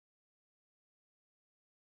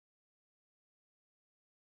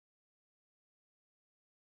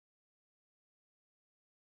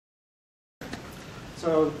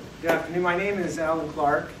So, good afternoon. My name is Alan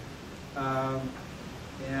Clark,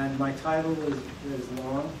 and my title is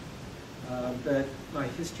long, but my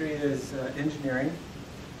history is engineering,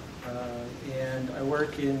 and I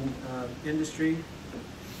work in industry,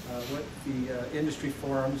 with the industry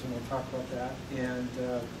forums, and we'll talk about that, and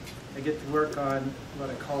I get to work on what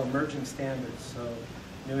I call emerging standards, so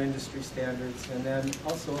new industry standards, and then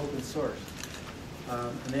also open source.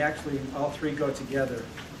 And they actually, all three go together.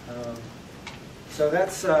 So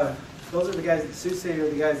that's, those are the guys at SUSE, are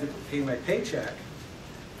the guys that pay my paycheck.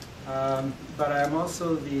 But I'm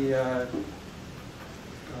also the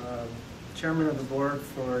chairman of the board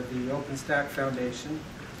for the OpenStack Foundation,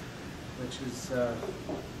 which is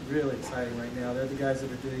really exciting right now. They're the guys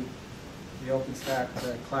that are doing the OpenStack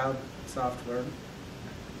cloud software.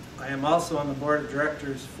 I am also on the board of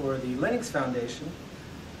directors for the Linux Foundation,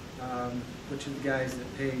 which are the guys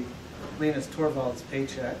that pay Linus Torvalds'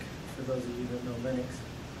 paycheck, for those of you that know Linux.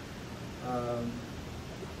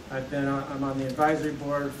 I'm on the advisory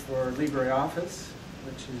board for LibreOffice,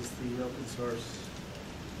 which is the open source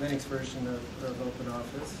Linux version of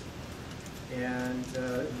OpenOffice, and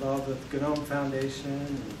involved with GNOME Foundation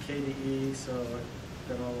and KDE, so I've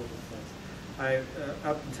been all over the place.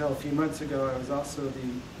 Up until a few months ago, I was also the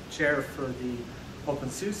chair for the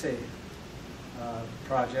OpenSUSE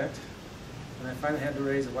project, and I finally had to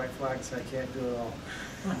raise a white flag, so I can't do it all.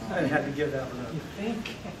 I had to give that one up. You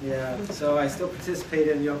think? Yeah, so I still participate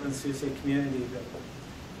in the OpenSUSE community, but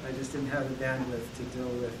I just didn't have the bandwidth to deal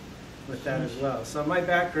with that as well. So my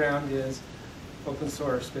background is open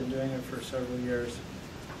source, been doing it for several years,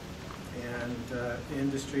 and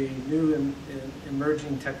industry, new and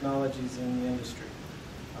emerging technologies in the industry.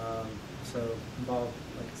 So involved,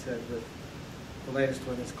 like I said, with the latest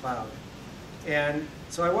one is cloud. And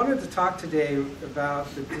so I wanted to talk today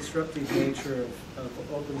about the disruptive nature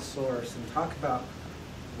of open source and talk about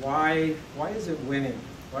why is it winning?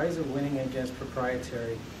 Why is it winning against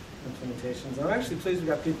proprietary implementations? And I'm actually pleased we've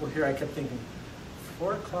got people here. I kept thinking,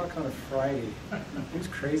 4 o'clock on a Friday, who's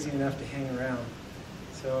crazy enough to hang around?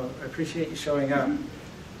 So I appreciate you showing up.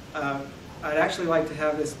 I'd actually like to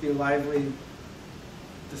have this be a lively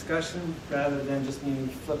discussion rather than just me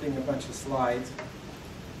flipping a bunch of slides.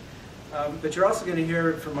 But you're also going to hear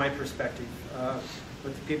it from my perspective,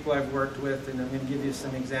 with the people I've worked with, and I'm going to give you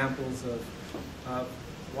some examples of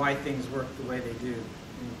why things work the way they do,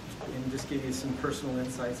 and just give you some personal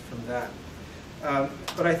insights from that.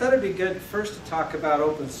 But I thought it'd be good first to talk about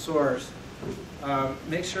open source,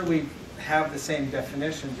 make sure we have the same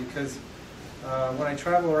definition, because when I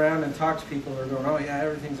travel around and talk to people, they're going, oh yeah,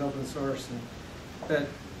 everything's open source, but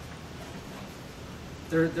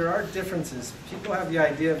there are differences. People have the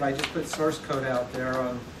idea if I just put source code out there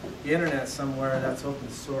on the internet somewhere, that's open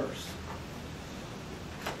source.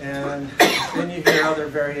 And then you hear other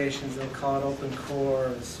variations, they'll call it open core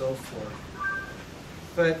and so forth.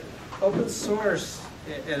 But open source,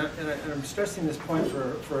 and I'm stressing this point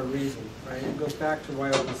for a reason, right? It goes back to why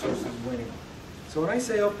open source is winning. So when I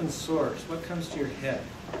say open source, what comes to your head?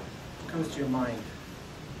 What comes to your mind?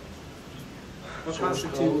 What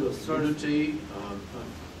constitutes source? Unity,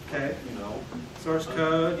 Okay. you know. Source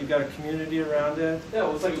code, you've got a community around it. Yeah,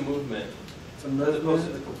 well, it's like a movement. It's a As opposed to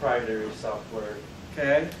movement. the proprietary software.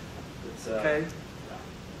 Okay. It's Okay. it's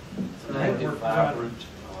an So active Vibrant,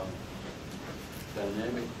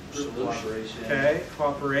 dynamic group solution. collaboration. Okay.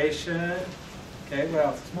 Cooperation. Okay. What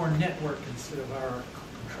else? It's more network instead of our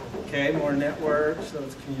control. Okay. More network. So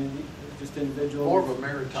it's community, just individual. More of a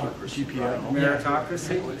meritocracy. GPL.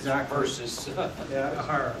 Meritocracy. Exactly. Versus. Yeah.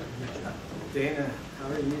 Our, Dana,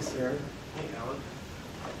 how are you, sir? Hey, Alan.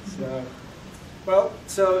 So, well,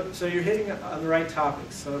 so you're hitting on the right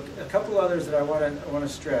topics. So a couple others that I want to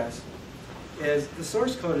stress is the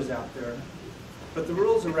source code is out there, but the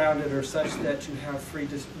rules around it are such that you have free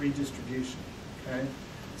redistribution. Okay,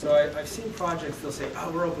 so I've seen projects, they'll say,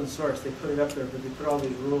 oh, we're open source. They put it up there, but they put all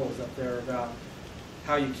these rules up there about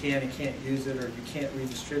how you can and can't use it, or you can't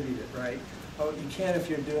redistribute it, right? Oh, you can if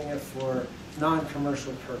you're doing it for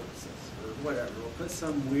non-commercial purposes or whatever. We'll put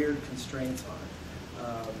some weird constraints on it.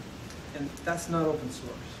 And that's not open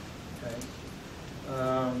source, okay?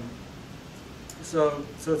 So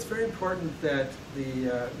it's very important that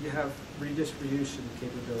you have redistribution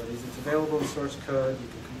capabilities. It's available in source code. You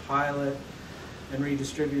can compile it and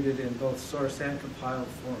redistribute it in both source and compiled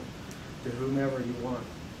form to whomever you want.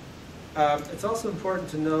 It's also important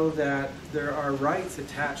to know that there are rights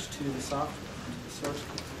attached to the software, to the source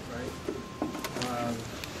code, right?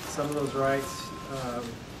 Some of those rights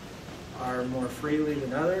are more freely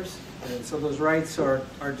than others, and so those rights are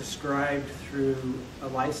described through a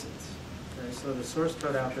license. Okay, so the source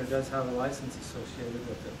code out there does have a license associated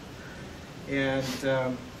with it.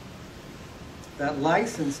 And that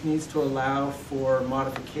license needs to allow for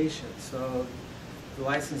modification. So the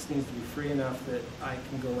license needs to be free enough that I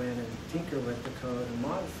can go in and tinker with the code and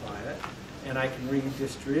modify it, and I can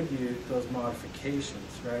redistribute those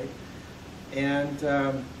modifications, right?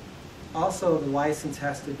 And also the license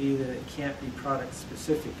has to be that it can't be product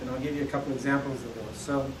specific, and I'll give you a couple examples of those.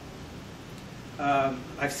 So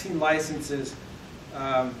I've seen licenses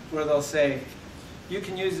where they'll say, you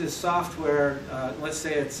can use this software, let's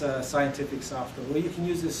say it's scientific software. Well, you can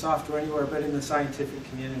use this software anywhere but in the scientific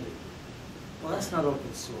community. Well, that's not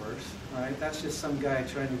open source, right? That's just some guy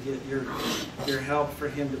trying to get your help for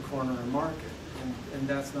him to corner a market, and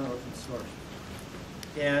that's not open source.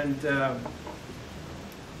 And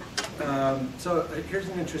so here's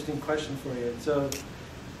an interesting question for you. So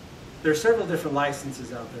there are several different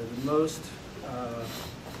licenses out there. The most,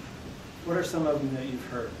 what are some of them that you've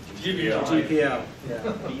heard? GPL. GPL, yeah.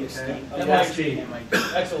 MIT.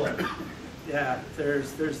 Excellent. Yeah,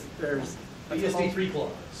 there's BSD 3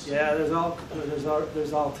 clause. yeah, there's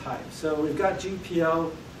all types. So we've got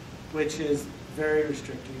GPL, which is very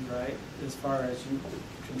restrictive, right? As far as you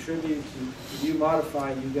contribute, you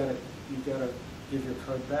modify, you gotta give your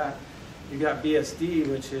code back. You've got BSD,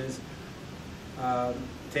 which is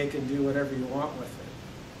take and do whatever you want with it.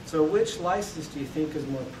 So which license do you think is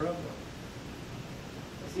more prevalent?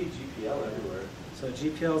 I see GPL everywhere. So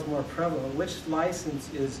GPL is more prevalent. Which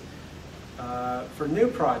license is, for new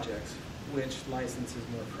projects, which license is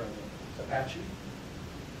more prevalent? Apache.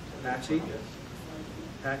 Apache? Yes.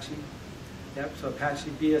 Apache? Yep, so Apache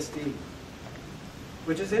BSD.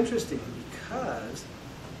 Which is interesting because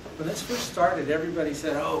when this first started, everybody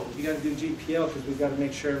said, oh, you got to do GPL because we've got to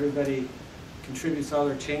make sure everybody contributes all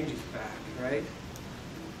their changes back, right?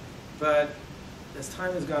 But as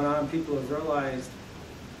time has gone on, people have realized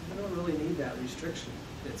we don't really need that restriction.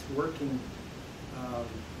 It's working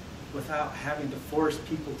without having to force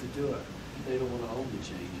people to do it. They don't want to own the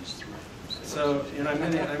changes through. So, and I'm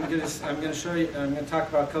gonna show you. I'm gonna talk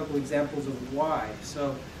about a couple examples of why.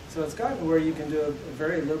 So it's gotten where you can do a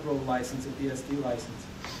very liberal license, a BSD license,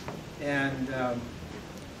 and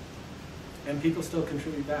people still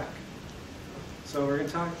contribute back. So we're gonna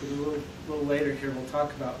talk a little later here. We'll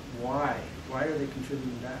talk about why. Why are they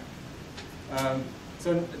contributing back?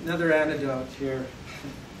 So another anecdote here.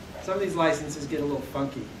 Some of these licenses get a little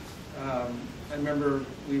funky. I remember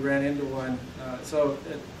we ran into one. So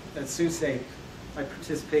at SUSE, I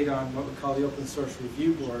participate on what we call the Open Source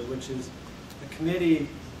Review Board, which is a committee.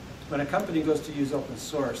 When a company goes to use open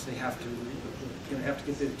source, they have to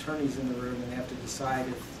get the attorneys in the room, and they have to decide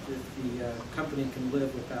if the company can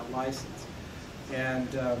live with that license. And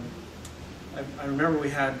I remember we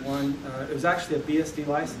had one. It was actually a BSD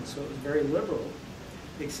license, so it was very liberal.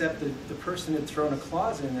 Except that the person had thrown a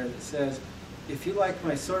clause in there that says, if you like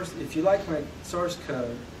my source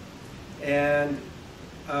code, and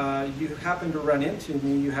you happen to run into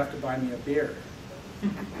me, you have to buy me a beer.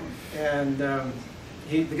 And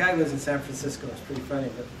the guy lives in San Francisco. It's pretty funny,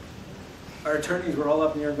 but our attorneys were all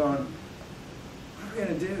up in the air going, "What are we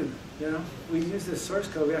gonna do? You know, we use this source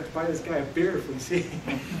code. We have to buy this guy a beer if we see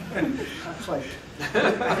him." And I was like,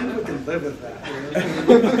 I think we can live with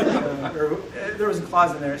that. Or there was a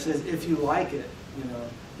clause in there. It says, "If you like it, you know."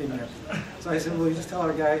 In there. So I said, well, you just tell our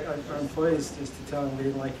employees just to tell them we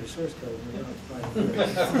didn't like your source code. We don't have to buy a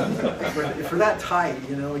beer. If we're that tight,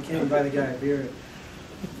 you know, we can't even buy the guy a beer.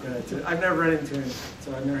 I've never run into him,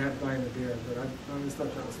 so I've never had to buy him a beer, but I always thought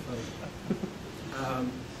that was funny.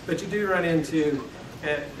 But you do run into,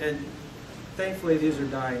 and thankfully these are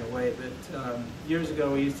dying away, but years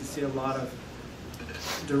ago we used to see a lot of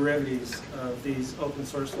derivatives of these open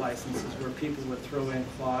source licenses where people would throw in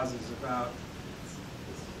clauses about,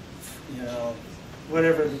 you know,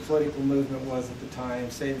 whatever the political movement was at the time,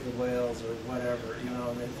 save the whales or whatever, you know,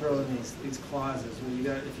 and they throw in these clauses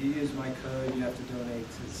where if you use my code, you have to donate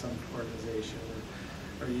to some organization,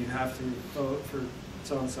 or you have to vote for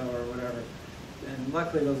so-and-so or whatever. And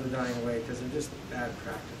luckily those are dying away because they're just bad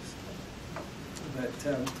practice. But,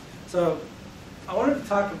 so I wanted to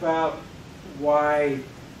talk about why,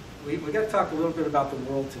 we got to talk a little bit about the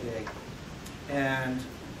world today, and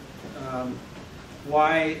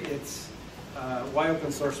why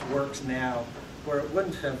open source works now where it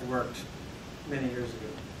wouldn't have worked many years ago,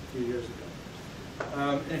 a few years ago.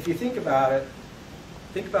 And if you think about it,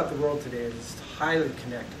 think about the world today. It's highly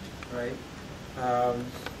connected, right? And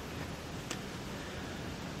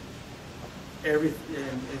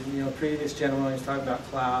you know, previous gentleman was talking about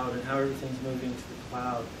cloud and how everything's moving to the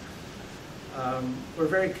cloud. We're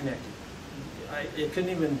very connected.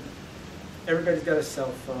 everybody's got a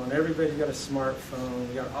cell phone, everybody's got a smartphone,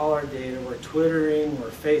 we got all our data, we're Twittering, we're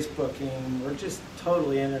Facebooking, we're just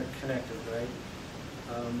totally interconnected, right?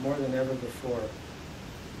 More than ever before.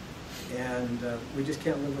 And we just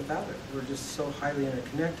can't live without it. We're just so highly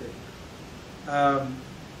interconnected. But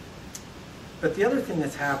the other thing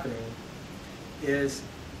that's happening is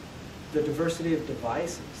the diversity of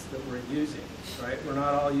devices that we're using, right? We're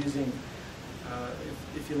not all using,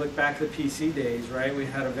 if you look back at the PC days, right, we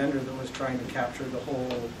had a vendor that was trying to capture the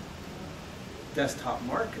whole desktop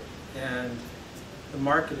market. And the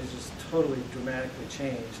market has just totally dramatically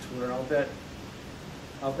changed to where I'll bet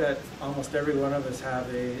almost every one of us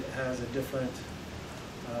has a different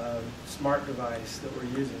smart device that we're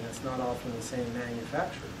using. It's not all from the same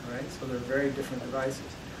manufacturer, right? So they're very different devices.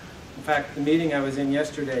 In fact, the meeting I was in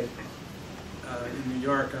yesterday in New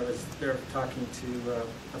York, I was there talking to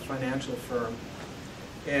a financial firm,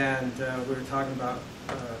 and we were talking about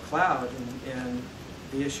cloud and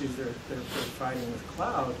the issues they're fighting with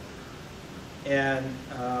cloud. And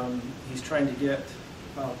he's trying to get,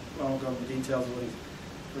 well, I won't go into the details of what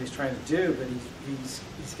he's trying to do, but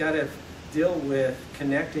he's got to deal with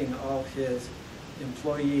connecting all his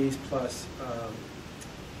employees plus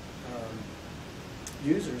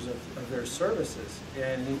users of their services.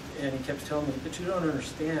 And he kept telling me, but you don't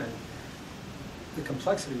understand the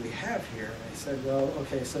complexity we have here. And I said, well,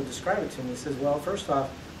 okay, so describe it to me. He says, well, first off,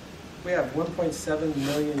 we have 1.7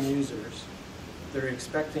 million users that are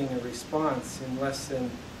expecting a response in less than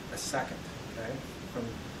a second, okay,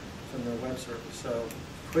 from their web service. So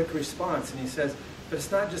quick response. And he says, but it's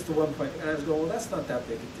not just the 1 point. And I was going, well, that's not that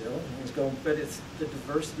big a deal. And he's going, but it's the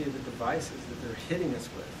diversity of the devices that they're hitting us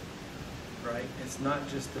with, right? It's not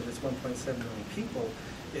just that it's 1.7 million people.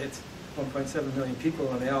 It's 1.7 million people,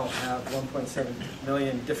 and they all have 1.7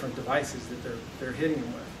 million different devices that they're hitting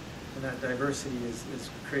them with. And that diversity is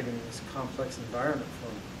creating this complex environment for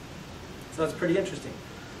them. So that's pretty interesting.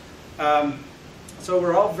 So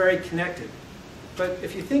we're all very connected. But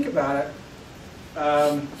if you think about it,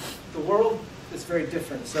 the world is very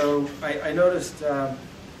different. So I noticed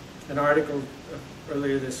an article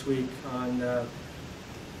earlier this week on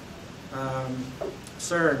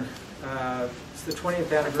CERN. It's the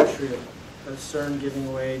 20th anniversary of CERN giving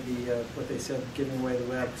away the, what they said, giving away the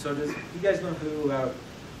web. So you guys know who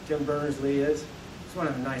Tim Berners-Lee is? He's one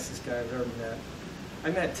of the nicest guys I've ever met. I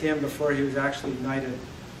met Tim before he was actually knighted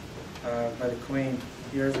by the Queen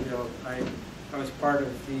years ago. I was part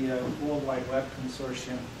of the World Wide Web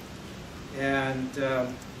Consortium, and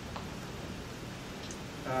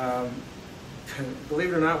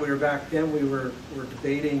believe it or not, back then we were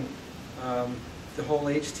debating the whole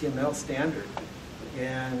HTML standard,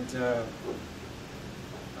 and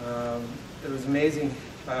it was amazing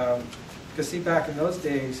because see, back in those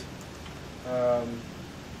days,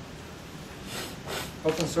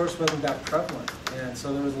 open source wasn't that prevalent, and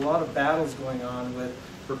so there was a lot of battles going on with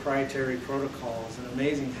proprietary protocols, and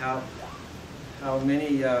amazing how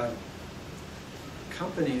many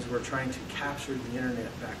companies were trying to capture the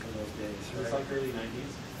internet back in those days. Right? It's like early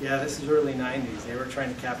 90s? Yeah, this is early 90s. They were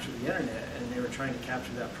trying to capture the internet, and they were trying to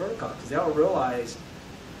capture that protocol, because they all realized,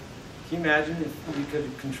 can you imagine if you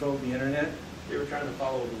could control the internet? They were trying to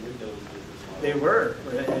follow the Windows business model. They were,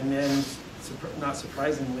 and then, not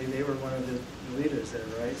surprisingly, they were one of the leaders there,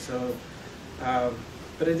 right? So,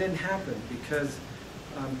 but it didn't happen because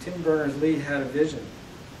Tim Berners-Lee had a vision,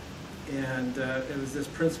 and it was this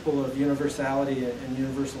principle of universality and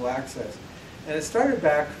universal access. And it started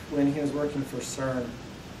back when he was working for CERN.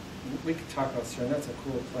 We could talk about CERN, that's a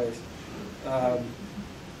cool place.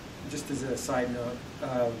 Just as a side note,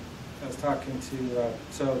 I was talking to,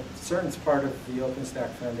 so CERN's part of the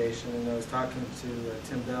OpenStack Foundation, and I was talking to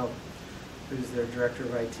Tim Bell, who's their director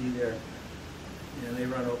of IT there, and they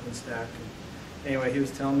run OpenStack. And anyway, he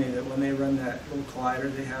was telling me that when they run that little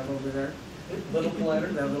collider they have over there, Little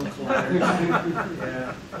collider? that little collider,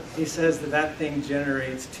 yeah, he says that thing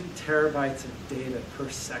generates 2 terabytes of data per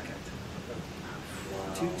second.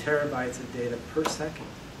 Wow. 2 terabytes of data per second.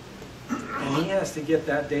 And he has to get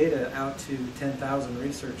that data out to 10,000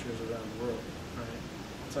 researchers around the world, right?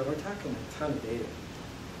 So we're talking a ton of data.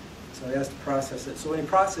 So he has to process it. So when he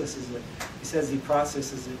processes it, he says he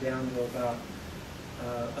processes it down to about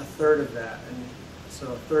a third of that. And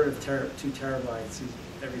so a third of 2 terabytes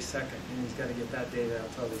every second. And he's got to get that data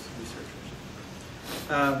out to all these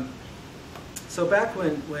researchers. So back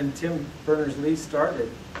when Tim Berners-Lee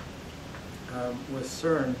started with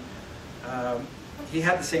CERN, he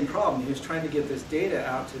had the same problem. He was trying to get this data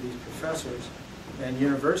out to these professors and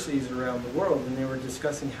universities around the world, and they were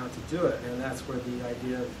discussing how to do it. And that's where the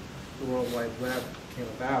idea of the World Wide Web came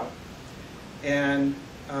about. And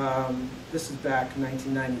this is back in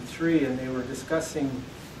 1993, and they were discussing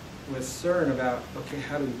with CERN about, okay,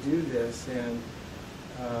 how do we do this, and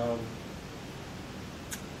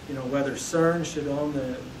you know, whether CERN should own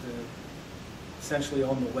essentially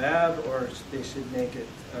own the web, or they should make it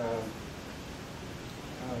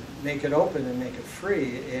open and make it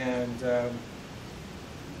free. And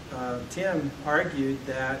Tim argued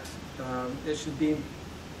that it should be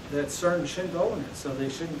that CERN shouldn't own it, so they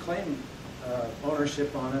shouldn't claim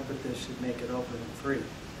ownership on it, but they should make it open and free.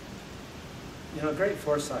 You know, great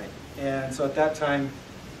foresight. And so at that time,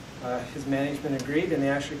 his management agreed, and they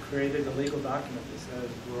actually created a legal document that says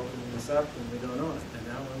we're opening this up and we don't own it. And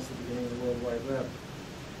that was the beginning of the World Wide Web.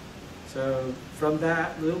 So from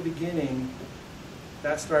that little beginning,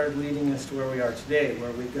 that started leading us to where we are today,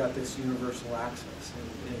 where we've got this universal access,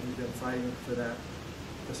 and we've been fighting for that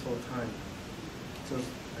this whole time. So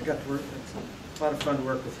I got to work. It's a lot of fun to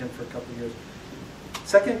work with him for a couple of years.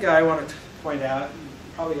 Second guy I want to point out, you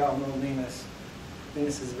probably all know Linus.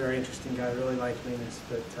 Linus is a very interesting guy. I really like Linus,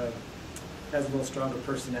 but has a little stronger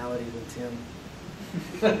personality than Tim.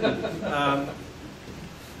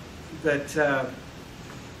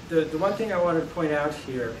 The one thing I wanted to point out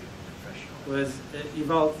here was you've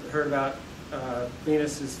all heard about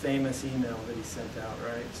Linus's famous email that he sent out,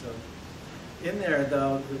 right? So in there,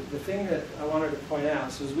 though, the thing that I wanted to point out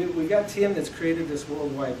is we got Tim that's created this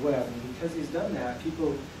World Wide Web, and because he's done that,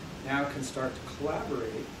 people now can start to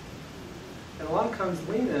collaborate. And along comes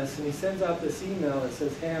Linus, and he sends out this email that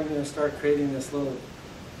says, hey, I'm going to start creating this little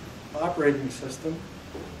operating system.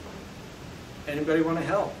 Anybody want to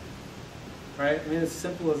help? Right? I mean, it's as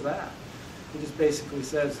simple as that. He just basically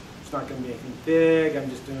says, it's not going to be anything big, I'm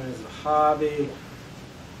just doing it as a hobby.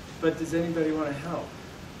 But does anybody want to help?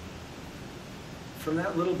 From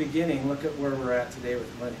that little beginning, look at where we're at today with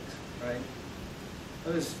Linux, right?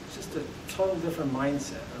 It was just a total different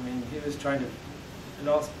mindset. I mean, he was trying to, and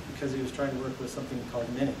also because he was trying to work with something called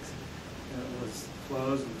Linux. And it was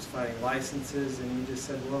closed, it was fighting licenses, and he just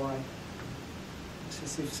said, well, let's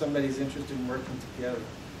just see if somebody's interested in working together.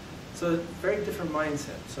 So, very different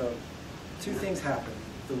mindset. So, two things happened.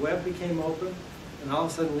 The web became open, and all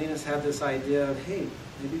of a sudden Linus had this idea of, hey,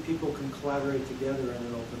 maybe people can collaborate together in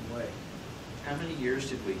an open way. How many years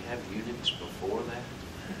did we have Unix before that?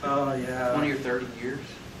 Oh, yeah. 20 or 30 years?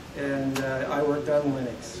 And I worked on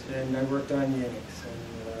Linux, and I worked on Unix, and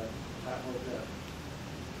that worked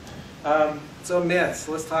out. So myths.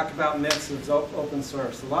 Let's talk about myths of open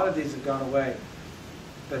source. A lot of these have gone away,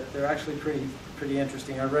 but they're actually pretty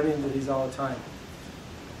interesting. I run into these all the time.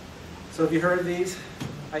 So have you heard of these?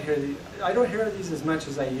 I hear these. I don't hear these as much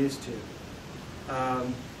as I used to.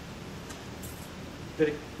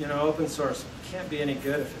 But you know, open source can't be any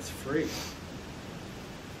good if it's free.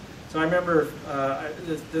 So I remember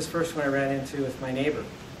this first one I ran into with my neighbor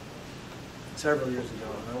several years ago.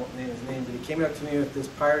 I won't name his name, but he came up to me with this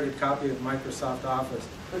pirated copy of Microsoft Office.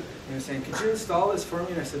 And he was saying, could you install this for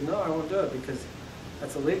me? And I said, no, I won't do it because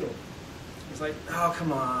that's illegal. He's like, oh,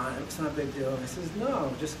 come on, it's not a big deal. And I says,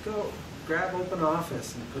 no, just go grab Open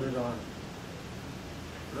Office and put it on.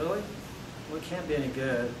 Really? Well, it can't be any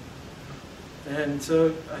good. And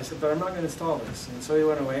so I said, but I'm not going to install this. And so he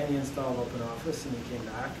went away and he installed Open Office, and he came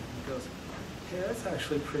back and he goes, hey, that's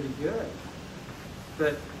actually pretty good.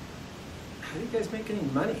 But how do you guys make any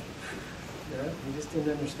money? Yeah, he just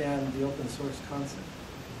didn't understand the open source concept.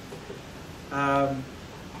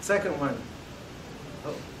 Second one,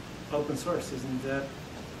 open source, doesn't that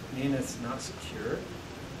mean it's not secure?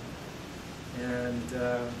 And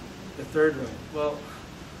the third one, well,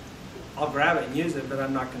 I'll grab it and use it, but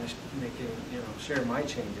I'm not going to make it, share my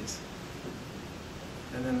changes.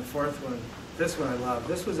 And then the fourth one, this one I love.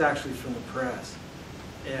 This was actually from the press,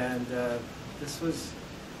 and this was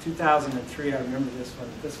 2003. I remember this one.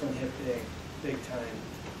 This one hit big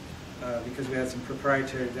time because we had some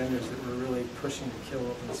proprietary vendors that were really pushing to kill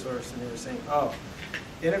open source, and they were saying, "Oh,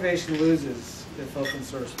 innovation loses if open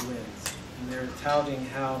source wins," and they're touting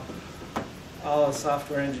how all the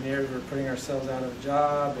software engineers were putting ourselves out of a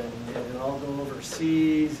job, and it would all go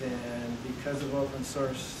overseas, and because of open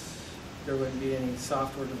source, there wouldn't be any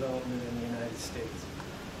software development in the United States.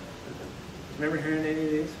 Remember hearing any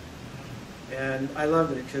of these? And I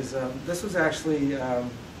loved it because this was actually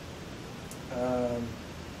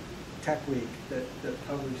Tech Week that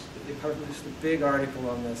published a big article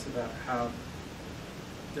on this about how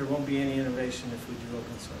there won't be any innovation if we do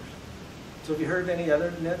open source. So have you heard of any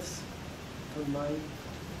other myths?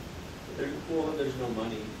 There's no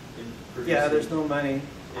money in producing. Yeah, there's no money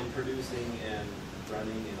in producing and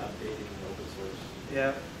running and updating open source.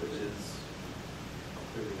 Yeah. Which is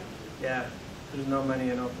really not. Yeah, there's no money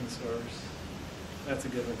in open source. That's a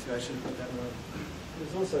good one too. I should have put that one. It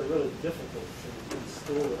was also really difficult to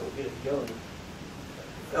install it or get it going.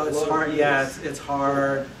 Oh, it's hard. Yeah, it's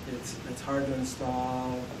hard. It's hard to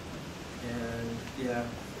install, and yeah,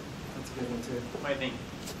 that's a good one too. I think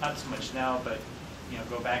not so much now, but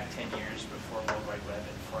go back 10 years before World Wide Web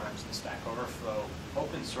and forums and Stack Overflow.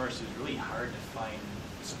 Open source is really hard to find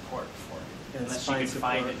support for it, Yeah, unless you could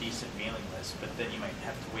find a decent mailing list. But then you might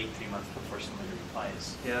have to wait 3 months before somebody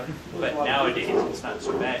replies. Yeah. But nowadays it's not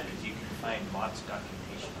so bad because you can find lots of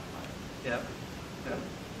documentation online. Yep. Yep.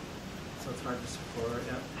 So it's hard to support.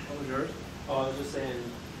 Yeah. What was yours? Oh, I was just saying,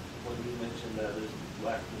 when you mentioned that there's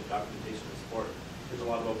lack of documentation and support, there's a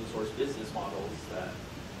lot of open source business models that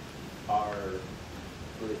are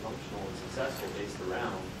really functional and successful based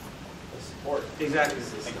around the support Exactly.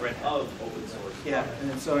 system Like Red Hat. of open source. Yeah, products.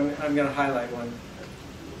 and so I'm going to highlight one.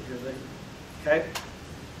 Okay.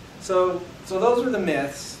 So those are the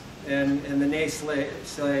myths and the naysayers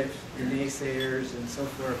and so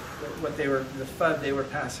forth, what they were, the FUD they were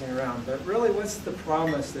passing around. But really, what's the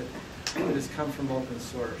promise that has come from open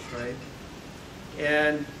source, right?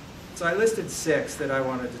 And so I listed 6 that I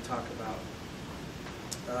wanted to talk about.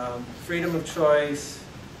 Freedom of choice,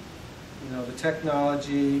 the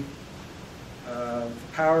technology, the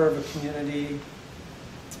power of a community,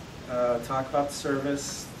 talk about the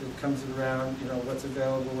service that comes around, what's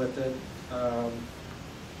available with it,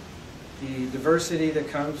 the diversity that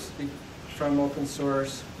comes from open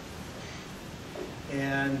source,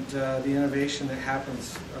 and the innovation that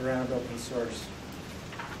happens around open source.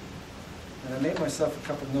 And I made myself a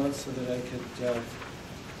couple notes so that I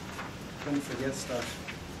couldn't forget stuff.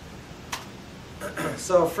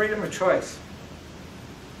 So freedom of choice.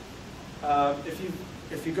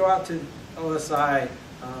 If you go out to OSI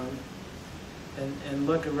and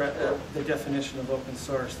look at the definition of open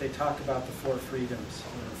source, they talk about the 4 freedoms: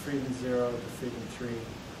 freedom 0 to freedom 3,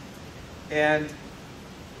 and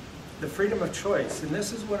the freedom of choice. And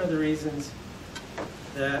this is one of the reasons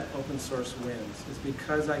that open source wins, is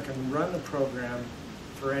because I can run the program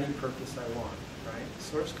for any purpose I want. Right?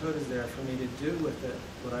 Source code is there for me to do with it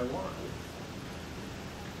what I want.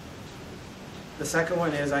 The second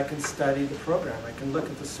one is I can study the program. I can look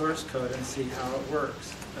at the source code and see how it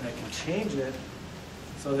works. And I can change it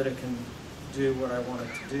so that it can do what I want it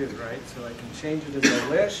to do, right? So I can change it as I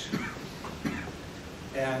wish.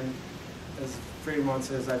 And as Freedom 1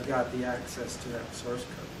 says, I've got the access to that source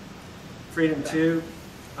code. Freedom 2,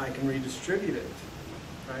 I can redistribute it,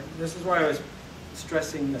 right? This is why I was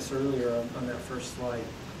stressing this earlier on that first slide.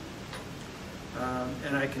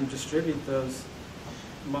 And I can distribute those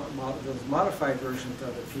modified versions to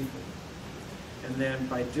other people. And then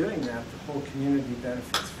by doing that, the whole community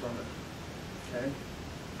benefits from it. Okay?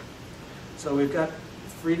 So we've got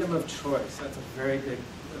freedom of choice. That's a very big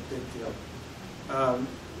deal.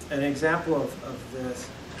 An example of this,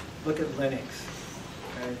 look at Linux.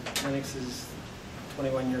 Okay? Linux is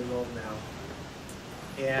 21 years old now.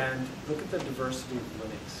 And look at the diversity of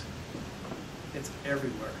Linux. It's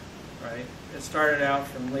everywhere. Right? It started out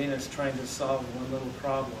from Linus trying to solve one little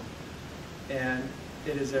problem, and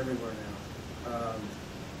it is everywhere now.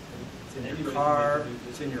 It's in your car,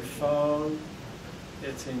 it's in your phone,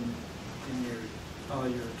 it's in all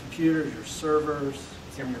your computers, your servers,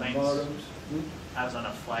 it's in your modems. I was on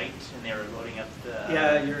a flight and they were loading up the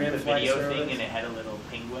your in-flight video service thing, and it had a little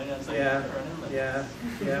penguin. I was like, yeah.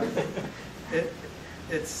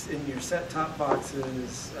 It's in your set-top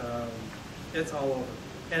boxes. It's all over.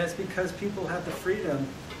 And it's because people have the freedom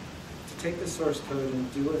to take the source code and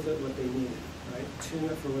do with it what they need, right? Tune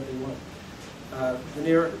it for what they want.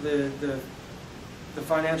 The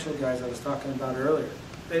financial guys I was talking about earlier,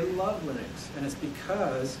 they love Linux, and it's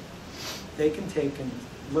because they can take and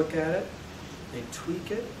look at it, they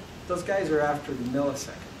tweak it. Those guys are after the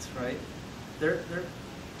milliseconds, right?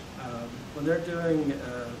 When they're doing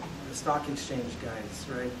the stock exchange guys,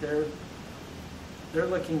 right? They're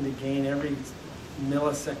looking to gain every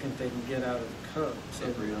millisecond they can get out of the code. So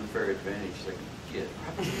every unfair advantage they can get.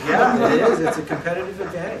 Yeah, it is. It's a competitive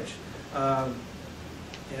advantage.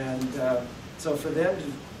 So for them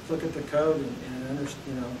to look at the code and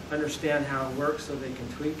understand how it works so they can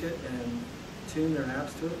tweak it and tune their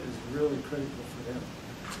apps to it is really critical for them.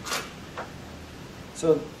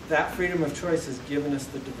 So that freedom of choice has given us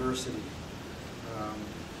the diversity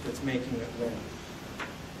that's making it win.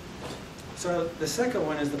 So the second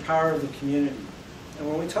one is the power of the community. And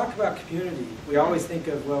when we talk about community, we always think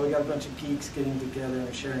of, well, we got a bunch of geeks getting together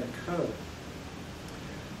and sharing code.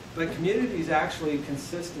 But communities actually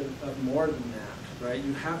consist of more than that, right?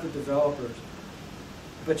 You have the developers,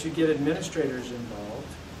 but you get administrators involved,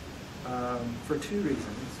 for two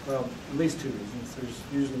reasons. Well, at least two reasons. There's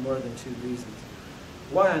usually more than two reasons.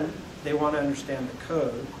 One, they want to understand the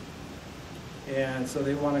code, and so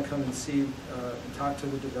they want to come and see and talk to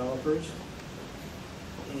the developers.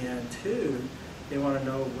 And two, they want to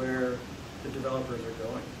know where the developers are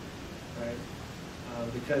going, right?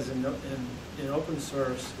 Because in open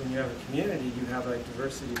source, when you have a community, you have a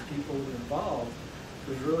diversity of people involved.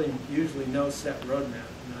 There's really usually no set roadmap.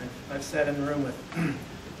 And I've sat in the room with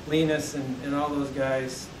Linus and all those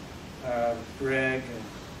guys, Greg and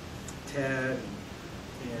Ted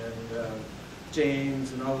and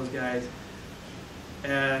James and all those guys,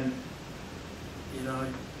 and you know,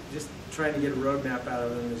 just trying to get a roadmap out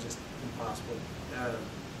of them is just impossible.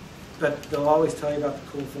 But they'll always tell you about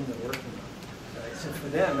the cool thing they're working on. Right? So for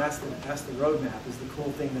them, that's the roadmap, is the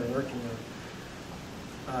cool thing they're working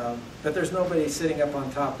on. But there's nobody sitting up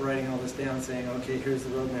on top writing all this down saying, okay, here's the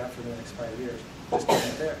roadmap for the next 5 years. Just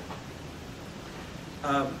isn't there.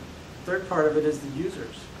 Third part of it is the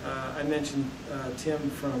users. I mentioned Tim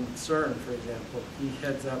from CERN, for example. He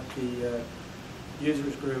heads up the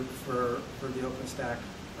users group for the OpenStack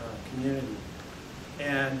community.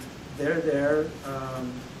 And they're there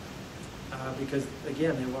because,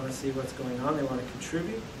 again, they want to see what's going on. They want to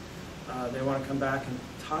contribute. They want to come back and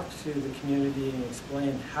talk to the community and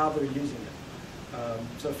explain how they're using it.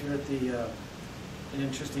 So if you're at an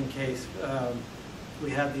interesting case, we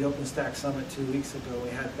had the OpenStack Summit 2 weeks ago. We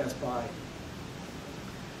had Best Buy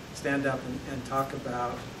stand up and talk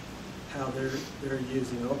about how they're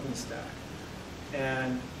using OpenStack.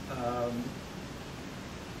 And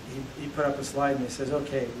he put up a slide and he says,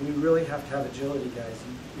 okay, we really have to have agility, guys.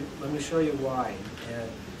 Let me show you why. And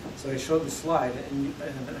so he showed the slide, and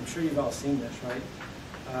I'm sure you've all seen this,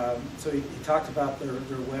 right? So he talked about their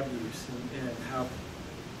web use and how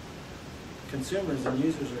consumers and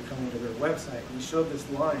users are coming to their website. And he showed this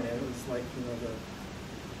line, and it was like, you know,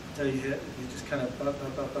 until you hit, you just kind of up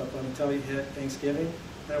until you hit Thanksgiving.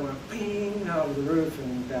 That went ping out of the roof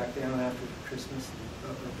and back down after Christmas,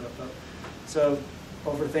 up. So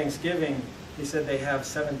over Thanksgiving, he said they have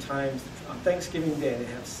 7 times, on Thanksgiving Day, they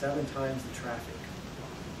have 7 times the traffic.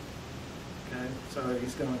 Okay, so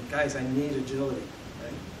he's going, guys, I need agility,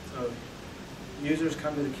 right? So users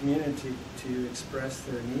come to the community to express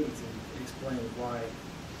their needs and explain why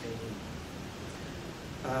they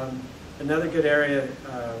need. Another good area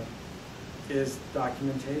is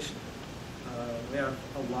documentation. We have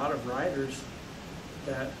a lot of writers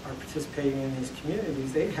that are participating in these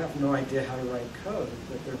communities. They have no idea how to write code,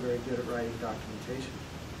 but they're very good at writing documentation.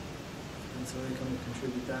 And so they come and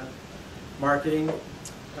contribute that. Marketing,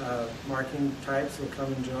 marketing types will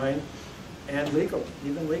come and join. And legal,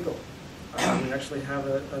 even legal. We actually have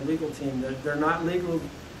a legal team. They're not legal,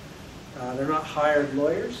 they're not hired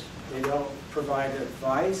lawyers. They don't provide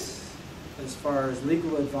advice as far as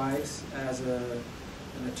legal advice as an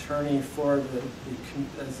attorney for the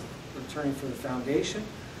attorney for the foundation,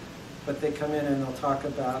 but they come in and they'll talk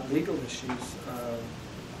about legal issues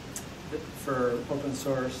for open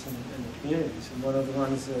source and the communities. And one of the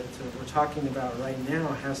ones that we're talking about right now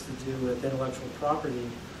has to do with intellectual property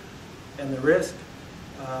and the risk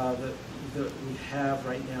that we have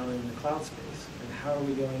right now in the cloud space, and how are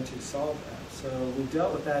we going to solve that. So we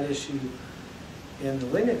dealt with that issue in the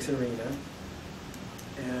Linux arena,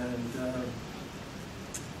 and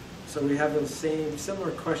so we have those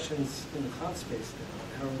similar questions in the cloud space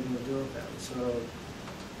now. How are we going to deal with that? So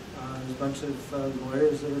there's a bunch of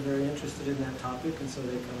lawyers that are very interested in that topic, and so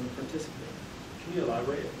they come and participate. Can you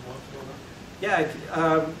elaborate on what's going on?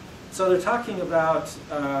 Yeah, so they're talking about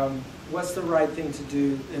what's the right thing to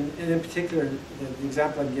do, and in particular, the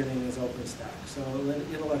example I'm giving is OpenStack. So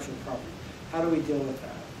intellectual property. How do we deal with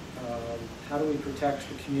that? How do we protect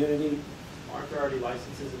the community? Aren't there already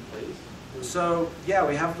licenses in place? So, yeah,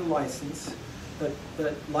 we have the license, but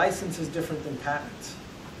license is different than patents.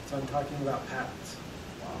 So I'm talking about patents.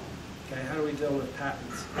 Wow. Okay, how do we deal with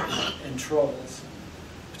patents and trolls,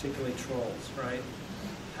 particularly trolls, right?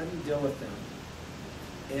 How do you deal with them?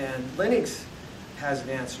 And Linux has an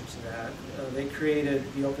answer to that. They created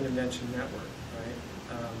the Open Invention Network,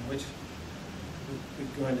 right? Which we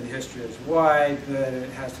go into the history as why, but it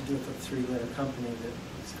has to do with a 3-letter company that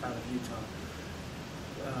is out of Utah.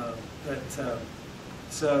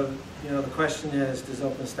 So, you know, the question is, does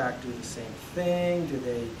OpenStack do the same thing? Do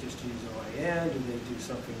they just use OIN? Do they do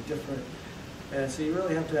something different? And so you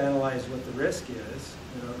really have to analyze what the risk is.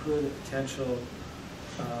 You know, who are the potential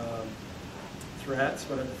threats?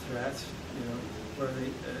 What are the threats? You know, what are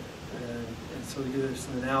they? And so we do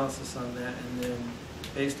some analysis on that, and then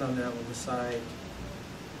based on that, we'll decide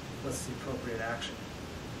what's the appropriate action.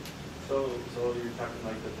 So you're talking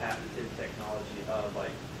like the patented technology of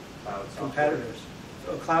like cloud software? Competitors.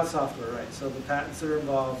 Oh, cloud software, right. So the patents that are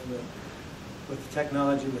involved with the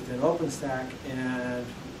technology within OpenStack, and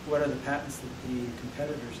what are the patents that the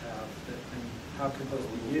competitors have, and how could those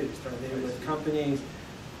be used? Are they with companies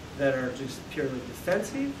that are just purely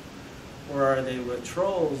defensive, or are they with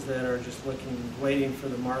trolls that are just waiting for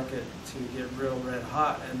the market to get real red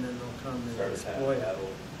hot, and then they'll come and exploit it?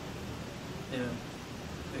 Yeah,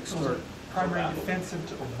 extort. Primary defensive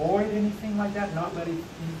to avoid anything like that, not letting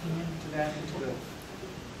anything into the...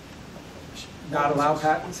 Not allow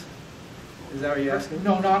patents? Is that what you're asking?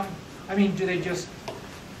 No, not, I mean, do they just,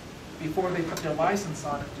 before they put their license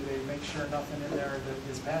on it, do they make sure nothing in there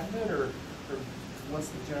that is patented, or what's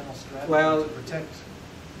the general strategy to protect?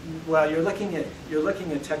 Well, you're looking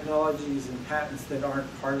at technologies and patents that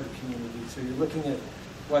aren't part of the community. So you're looking at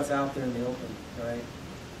what's out there in the open, right?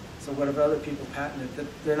 So what if other people patent it, that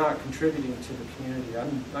they're not contributing to the community?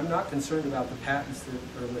 I'm not concerned about the patents that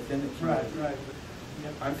are within the community. Right.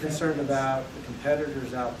 Yep. I'm concerned about the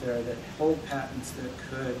competitors out there that hold patents that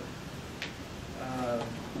could,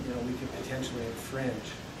 we could potentially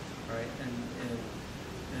infringe, right?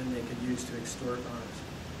 And they could use to extort on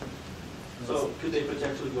us. So could they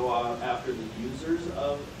potentially go out after the users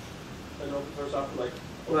of an open source software like?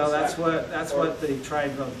 Well, that's what they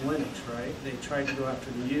tried with Linux, right? They tried to go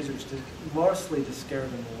after the users mostly to scare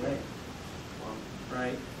them away,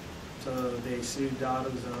 right? So they sued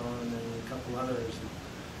AutoZone and a couple others,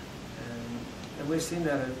 and we've seen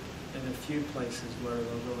that in a few places where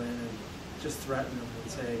they'll go in and just threaten them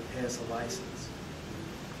and say, pay us a license,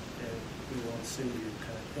 and we won't sue you,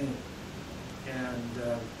 kind of thing.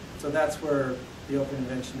 And so that's where the Open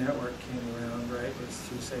Invention Network came around, right? Was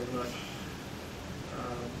to say, look,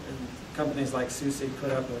 and companies like SUSE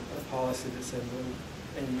put up a policy that said, well,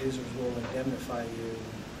 any users will indemnify you,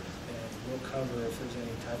 and we'll cover if there's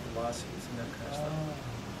any type of lawsuits and that kind of stuff.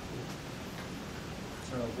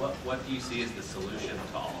 So What do you see as the solution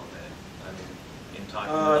to all of it? I mean, in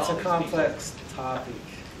talking Oh, with it's all a these complex topic.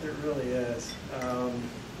 It really is.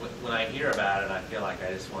 When I hear about it, I feel like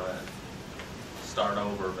I just want to start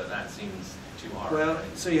over, but that seems too hard. Well,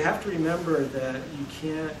 right? so you have to remember that you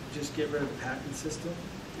can't just get rid of the patent system.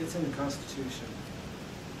 It's in the Constitution.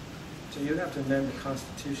 So you have to amend the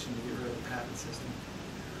Constitution to get rid of the patent system.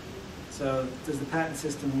 So does the patent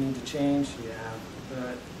system need to change? Yeah,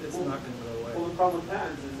 but it's not going to go away. Well, the problem with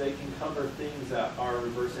patents is they can cover things that are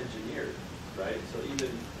reverse engineered, right? So even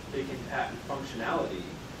they can patent functionality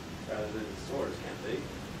rather than the source, can't they?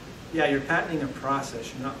 Yeah, you're patenting a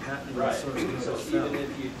process. You're not patenting the Right. source code So itself. even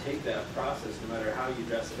if you take that process, no matter how you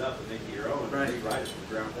dress it up and make it your own, Right. and rewrite it from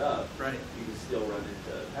the ground up, Right. you can still run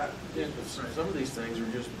into patent. Yeah, but some of these things are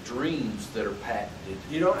just dreams that are patented.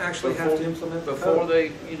 You don't actually have to implement the Before code.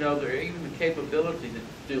 they're even the capability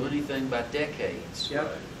to do anything by decades. Yep.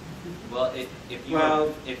 Right. Well, if you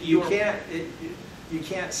Well, if you were-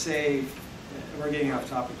 can't say, we're getting off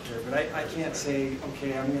topic here, but I can't say,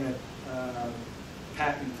 okay, I'm going to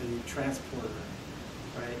patent the transporter,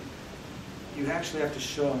 right? You actually have to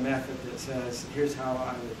show a method that says, here's how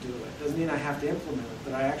I would do it. Doesn't mean I have to implement it,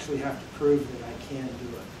 but I actually have to prove that I can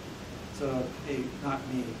do it. So, not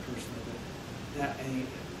me personally, but that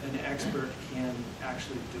an expert can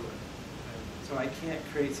actually do it. So I can't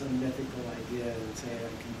create some mythical idea and say I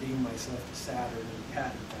can beam myself to Saturn and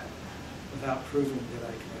patent that without proving that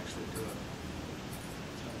I can actually do it.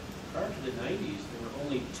 Prior to the 90s, there were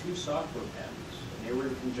only 2 software patents, and they were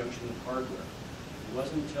in conjunction with hardware. It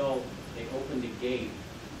wasn't until they opened a gate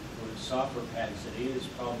where the software patents that any of this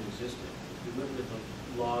problem existed. If you looked at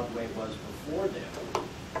the law the way it was before then,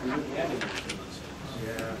 we wouldn't have any of those things.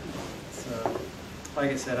 Yeah. So,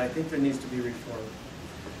 like I said, I think there needs to be reform.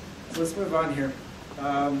 So let's move on here.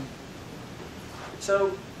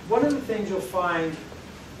 So one of the things you'll find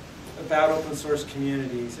about open source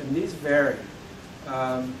communities, and these vary,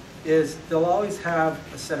 is they'll always have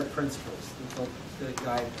a set of principles that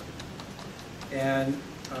guide them.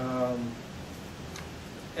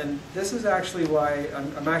 And this is actually why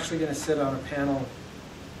I'm actually going to sit on a panel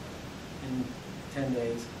in 10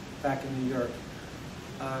 days back in New York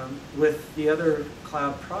with the other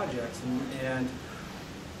cloud projects, and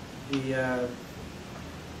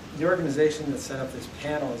the organization that set up this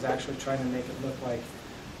panel is actually trying to make it look like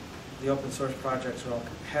the open source projects are all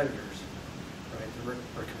competitors, right?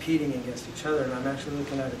 We're competing against each other, and I'm actually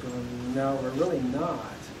looking at it going, no, we're really not.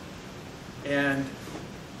 And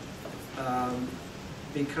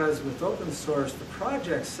because with open source, the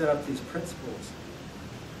projects set up these principles,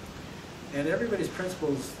 and everybody's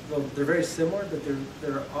principles, they're very similar, but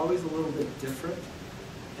they're always a little bit different,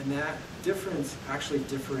 and that difference actually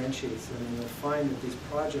differentiates them, and you'll find that these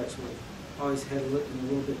projects will always head in a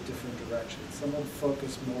little bit different directions. Some will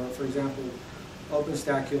focus more, for example,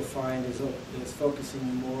 OpenStack you'll find is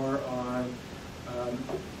focusing more on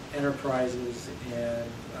enterprises and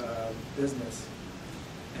business.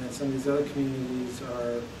 And some of these other communities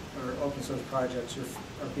or open source projects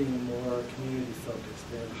are being more community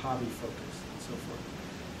focused, they're hobby focused and so forth.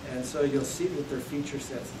 And so you'll see that their feature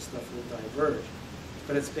sets and stuff will diverge,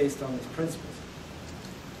 but it's based on these principles.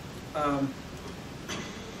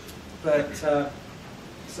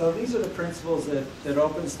 So these are the principles that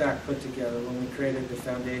OpenStack put together when we created the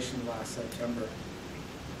foundation last September.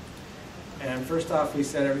 And first off, we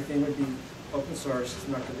said everything would be open source, it's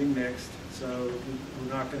not going to be mixed, so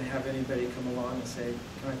we're not going to have anybody come along and say,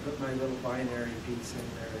 can I put my little binary piece in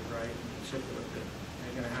there, right, and ship it with it?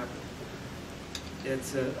 Ain't going to happen.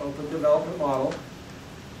 It's an open development model,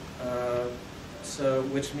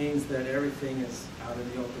 which means that everything is out in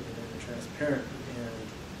the open and transparent. And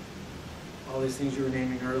all these things you were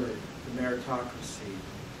naming earlier, the meritocracy,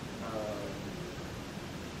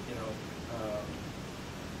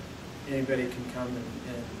 anybody can come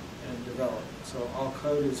and develop. So all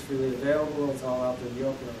code is freely available, it's all out there in the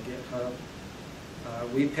open on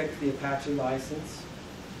GitHub. We picked the Apache license.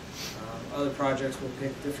 Other projects will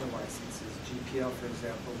pick different licenses. GPL, for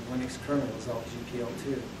example, the Linux kernel is all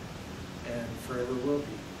GPL2, and forever will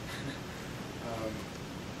be.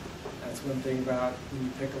 That's one thing about when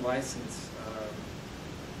you pick a license.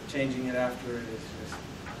 Changing it after it is just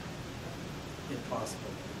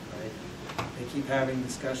impossible, right? They keep having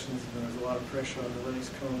discussions, and there's a lot of pressure on the Linux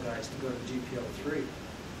kernel guys to go to GPL3.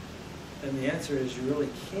 And the answer is you really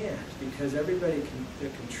can't, because everybody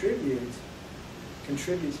that contributes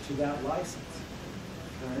to that license.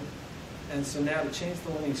 Okay? And so now to change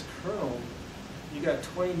the Linux kernel, you got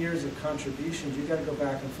 20 years of contributions. You got to go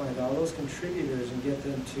back and find all those contributors and get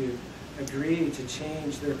them to agree to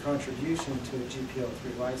change their contribution to a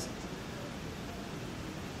GPL3 license.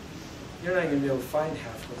 You're not going to be able to find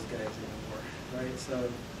half those guys anymore, right? So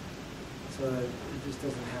it just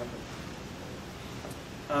doesn't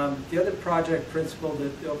happen. The other project principle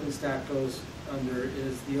that the OpenStack goes under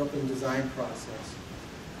is the open design process,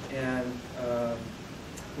 and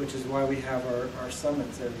which is why we have our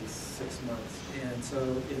summits every 6 months. And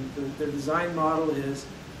so the design model is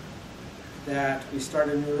that we start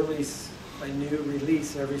a new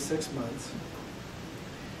release every 6 months.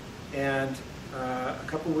 And a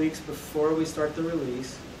couple weeks before we start the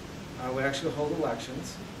release, we actually hold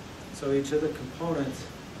elections. So each of the components,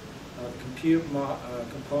 the compute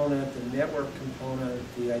component, the network component,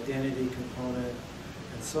 the identity component,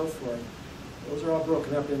 and so forth, those are all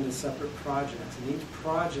broken up into separate projects, and each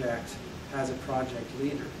project has a project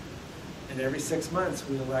leader. And every 6 months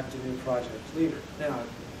we elect a new project leader. Now, it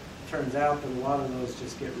turns out that a lot of those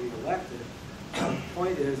just get re-elected. The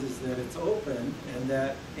point is that it's open, and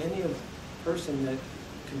that any person that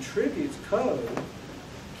contributes code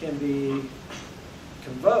can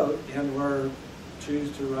vote and or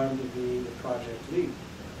choose to run to be the project lead.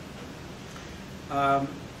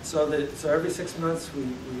 So every 6 months we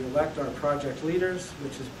elect our project leaders,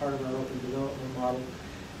 which is part of our open development model,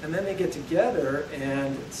 and then they get together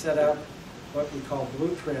and set up what we call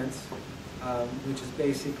blueprints, which is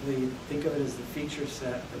basically, think of it as the feature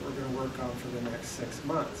set that we're going to work on for the next 6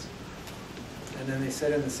 months. And then they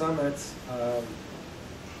sit in the summits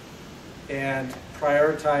and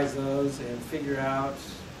prioritize those and figure out,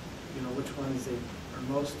 which ones they are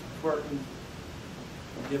most important.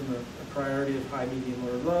 Give them a priority of high, medium,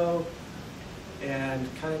 or low, and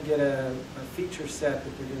kind of get a feature set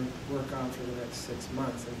that they're going to work on for the next 6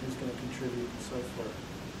 months, and who's going to contribute and so forth.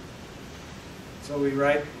 So we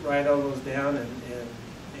write all those down, and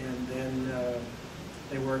then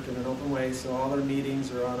they work in an open way. So all their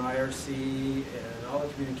meetings are on IRC, and all the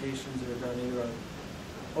communications are done either on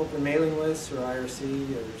open mailing lists or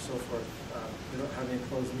IRC or so forth. We don't have any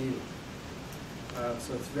closed meetings.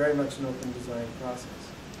 So it's very much an open design process.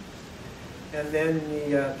 And then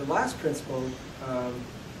the last principle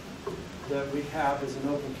that we have is an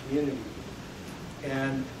open community.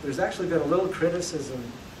 And there's actually been a little criticism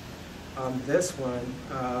on this one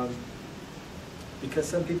because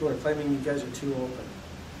some people are claiming you guys are too open,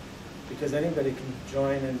 because anybody can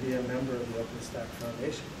join and be a member of the OpenStack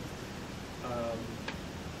Foundation.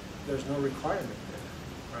 There's no requirement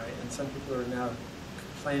there, right? And some people are now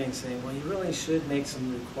complaining, saying, well, you really should make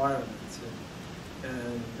some requirements.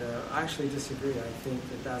 And I actually disagree. I think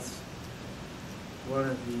that that's one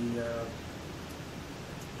of the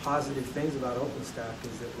positive things about OpenStack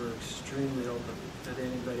is that we're extremely open, that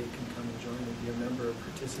anybody can come and join and be a member or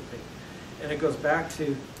participate. And it goes back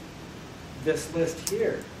to this list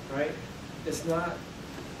here, right? It's not,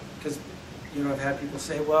 because, you know, I've had people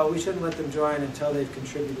say, well, we shouldn't let them join until they've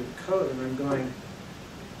contributed code, and I'm going,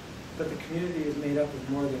 but the community is made up of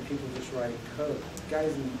more than people just writing code.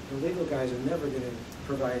 Guys, the legal guys are never going to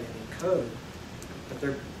provide any code, but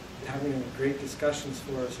they're having great discussions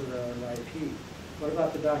for us around IP. What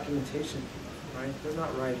about the documentation people, right? They're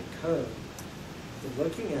not writing code. They're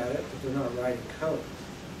looking at it, but they're not writing code.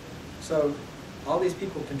 So all these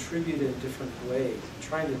people contribute in different ways,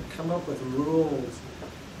 trying to come up with rules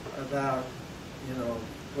about, you know,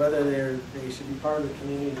 whether they should be part of the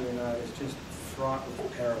community or not is just fraught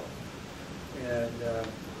with peril. And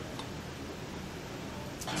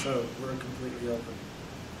so we're completely open.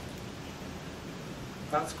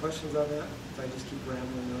 Thoughts, questions on that? If I just keep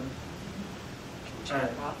rambling on. Can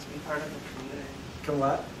chatbots be part of the community? Can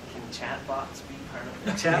what? Can chatbots be part of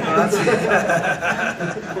the Chatbots?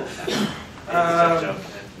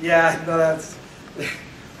 Yeah, no, that's,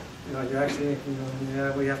 you know, you're actually making me go,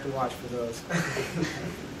 yeah, we have to watch for those.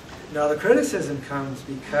 No, the criticism comes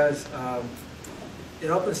because in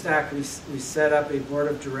OpenStack we set up a board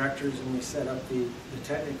of directors and we set up the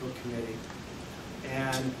technical committee.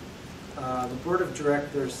 And the board of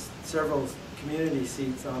directors, there's several community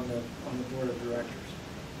seats on the board of directors.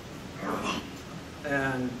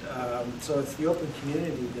 And so it's the open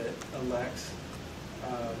community that elects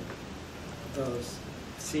those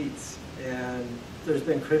seats. And there's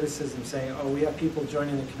been criticism saying, oh, we have people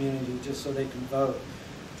joining the community just so they can vote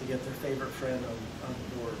to get their favorite friend on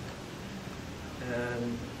the board.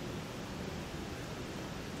 And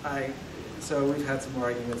so we've had some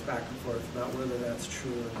arguments back and forth about whether that's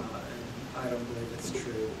true or not, and I don't believe it's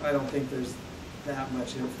true. I don't think there's that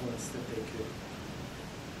much influence that they could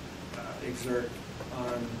exert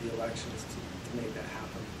on the elections to make that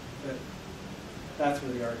happen. But that's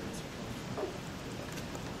where the arguments are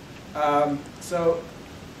coming from. So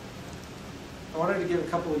I wanted to give a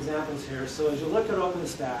couple examples here. So as you look at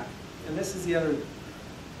OpenStack, and this is the other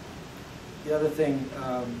thing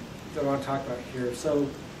that I want to talk about here. So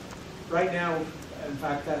right now, in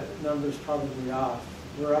fact, that number's probably off.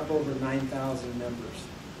 We're up over 9,000 members.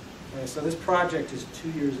 Okay, so this project is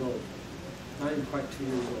 2 years old, not even quite 2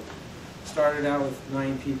 years old. Started out with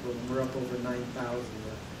 9 people, and we're up over 9,000.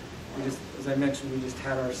 We just, as I mentioned, we just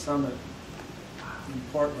had our summit in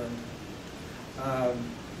Portland.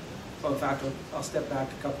 Well, in fact, I'll step back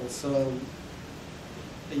a couple. So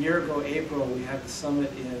a year ago, April, we had the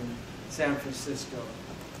summit in San Francisco,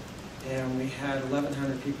 and we had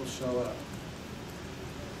 1,100 people show up.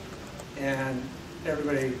 And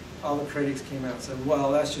everybody, all the critics came out and said,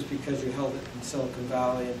 well, that's just because you held it in Silicon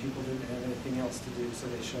Valley and people didn't have anything else to do, so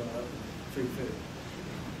they showed up and free food.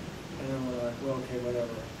 And then we're like, well, okay,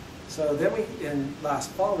 whatever. So then in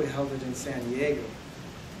last fall, we held it in San Diego.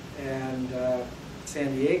 And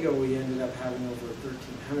San Diego, we ended up having over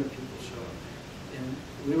 1,300 people show up. And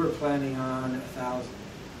we were planning on 1,000.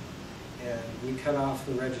 And we cut off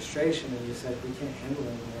the registration, and you said, we can't handle it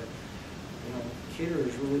anymore. You know,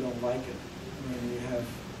 caterers really don't like it when you have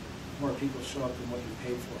more people show up than what you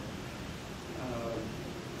paid for.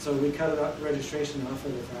 So we cut the registration off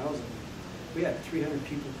at 1,000. We had 300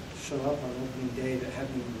 people show up on opening day that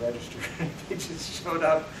hadn't even registered. They just showed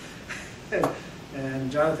up.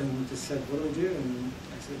 And Jonathan just said, what do we do? And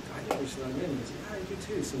I said, I think we should let them in. He said, yeah, I do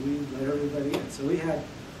too. So we let everybody in. So we had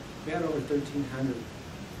over 1,300.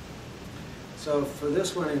 So for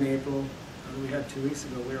this one in April, we had 2 weeks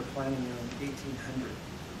ago, we were planning on 1,800.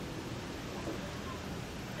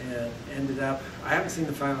 And ended up, I haven't seen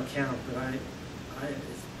the final count, but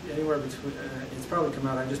it's anywhere between, it's probably come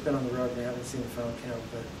out, I've just been on the road and I haven't seen the final count,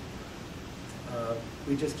 but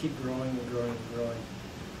we just keep growing and growing and growing.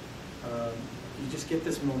 You just get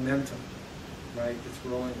this momentum, right, that's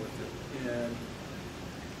rolling with it. And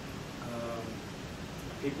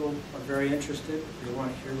people are very interested, they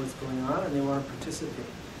want to hear what's going on, and they want to participate.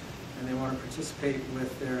 And they want to participate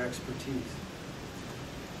with their expertise.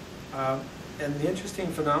 And the interesting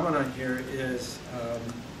phenomenon here is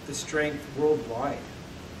the strength worldwide.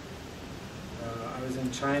 I was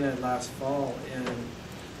in China last fall, and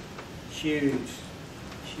huge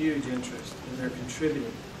interest, and they're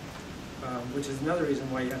contributing, which is another reason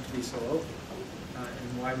why you have to be so open,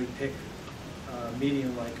 and why we pick a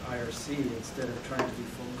medium like IRC instead of trying to do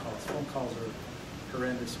phone calls. Phone calls are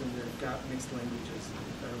horrendous when they've got mixed languages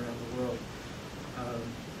around the world.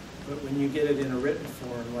 But when you get it in a written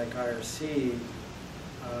form like IRC,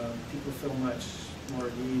 people feel much more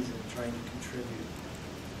at ease in trying to contribute.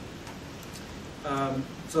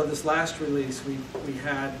 So this last release, we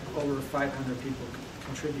had over 500 people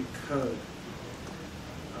contribute code.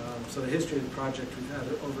 So the history of the project, we've had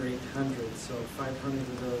over 800, so 500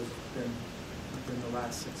 of those have been within the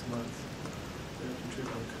last 6 months that have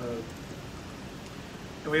contributed code.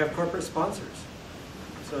 And we have corporate sponsors.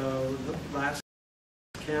 So the last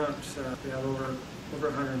count, we have over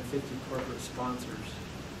 150 corporate sponsors.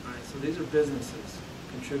 All right, so these are businesses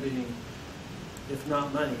contributing, if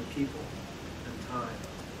not money, people and time.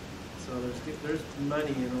 So there's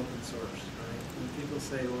money in open source, right? When people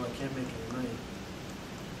say, well, I can't make any money,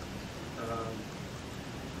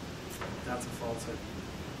 that's a falsehood.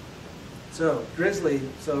 So Grizzly,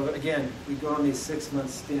 so again, we go on these 6-month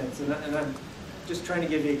stints, and I'm just trying to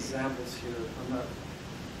give you examples here. I'm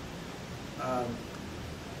not,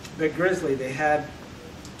 but Grizzly, they had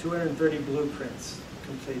 230 blueprints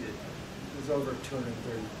completed. It was over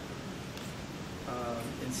 230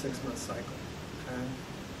 in 6-month cycle. Okay,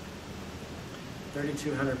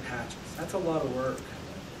 3,200 patches. That's a lot of work.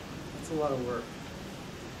 That's a lot of work.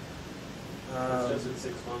 That's just in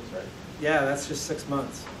 6 months, right? Yeah, that's just 6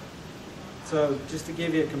 months. So just to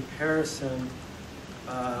give you a comparison,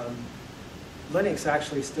 Linux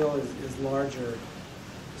actually still is larger.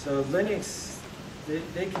 So Linux,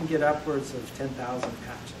 they can get upwards of 10,000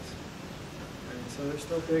 patches. Right? So they're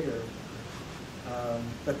still bigger.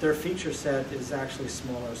 But their feature set is actually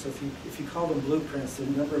smaller. So if you call them blueprints, the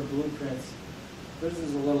number of blueprints, theirs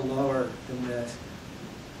is a little lower than this,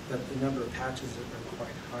 but the number of patches are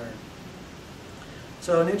quite higher.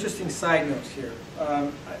 So an interesting side note here.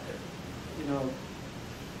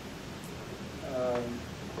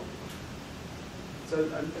 So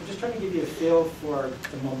I'm just trying to give you a feel for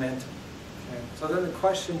the momentum. Okay? So then the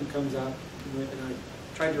question comes up, and I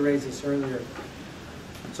tried to raise this earlier.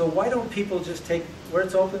 So why don't people just take, where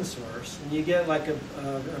it's open source, and you get like an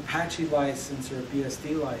Apache license or a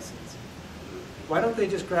BSD license, why don't they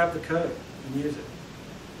just grab the code and use it?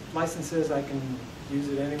 Licenses, I can use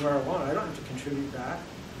it anywhere I want. I don't have to contribute back.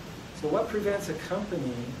 So what prevents a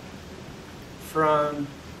company from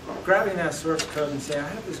grabbing that source code and saying, I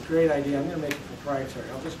have this great idea, I'm going to make it proprietary.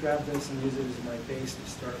 I'll just grab this and use it as my base to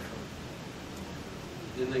start from.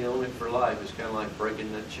 Then they own it for life. It's kind of like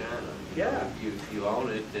breaking that china. Yeah. If you own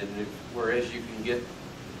it, then whereas you can get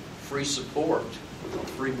free support,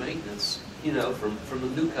 free maintenance, from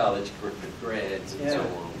the new college grads and so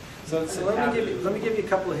on. So let me give you a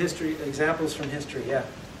couple of examples from history. Yeah.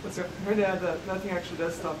 I'm going to add that nothing actually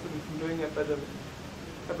does stop them from doing it, but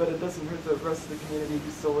it doesn't hurt the rest of the community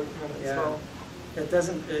who's still working on it as well. It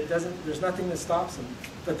doesn't. There's nothing that stops them,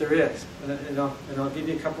 but there is, and I'll give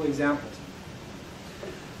you a couple of examples.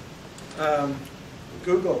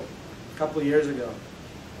 Google, a couple of years ago,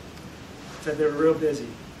 said they were real busy,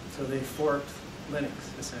 so they forked Linux,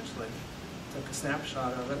 essentially. Took a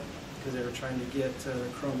snapshot of it, because they were trying to get the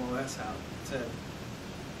Chrome OS out. Said,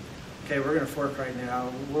 okay, we're going to fork right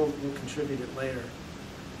now, we'll contribute it later.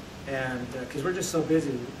 And because we're just so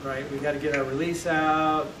busy, right? We got to get our release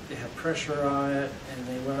out, they had pressure on it, and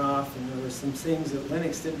they went off, and there were some things that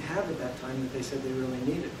Linux didn't have at that time that they said they really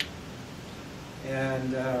needed.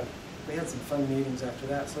 And we had some fun meetings after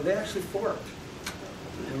that. So they actually forked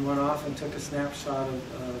and went off and took a snapshot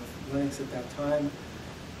of Linux at that time.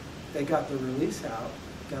 They got the release out,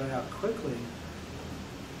 got it out quickly,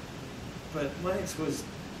 but Linux was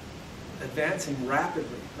advancing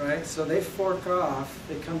rapidly, right? So they fork off,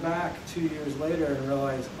 they come back 2 years later and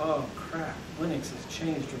realize, oh crap, Linux has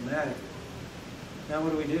changed dramatically. Now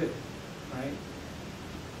what do? Right?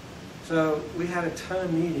 So we had a ton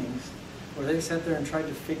of meetings where they sat there and tried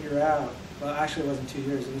to figure out, well actually it wasn't 2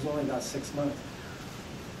 years, it was only about 6 months.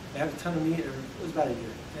 They had a ton of meetings, it was about a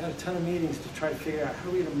year. They had a ton of meetings to try to figure out how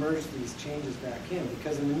we would merge these changes back in,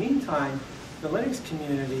 because in the meantime, the Linux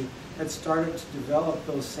community had started to develop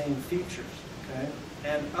those same features, okay,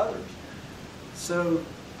 and others. So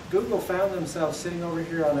Google found themselves sitting over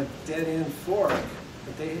here on a dead-end fork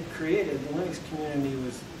that they had created, the Linux community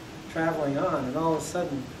was traveling on, and all of a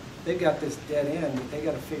sudden, they've got this dead end that they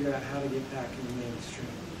got to figure out how to get back in the mainstream.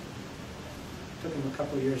 It took them a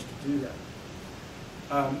couple of years to do that.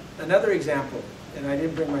 Another example, and I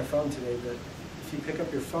didn't bring my phone today, but if you pick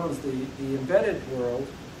up your phones, the embedded world,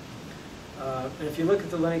 and if you look at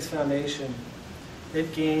the Linux Foundation,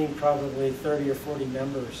 they've gained probably 30 or 40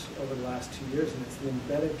 members over the last 2 years, and it's the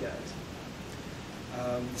embedded guys.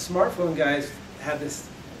 The smartphone guys had this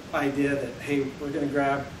idea that, hey, we're going to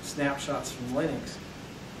grab snapshots from Linux,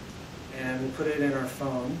 and we'll put it in our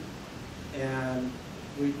phone, and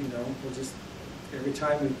we'll just, every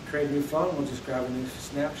time we create a new phone, we'll just grab a new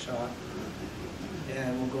snapshot,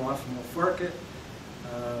 and we'll go off and we'll fork it,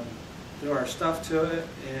 do our stuff to it,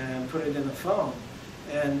 and put it in the phone.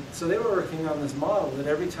 And so they were working on this model that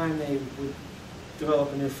every time they would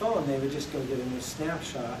develop a new phone, they would just go get a new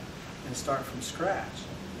snapshot and start from scratch.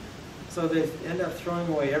 So they end up throwing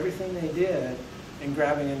away everything they did and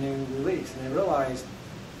grabbing a new release. And they realized,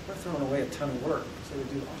 we're throwing away a ton of work. So they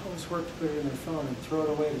do all this work to put it in their phone and throw it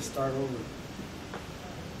away to start over.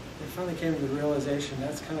 They finally came to the realization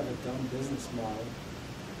that's kind of a dumb business model.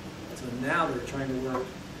 So now they're trying to work,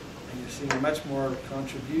 and you're seeing much more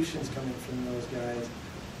contributions coming from those guys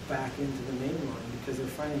back into the main line because they're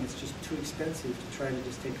finding it's just too expensive to try to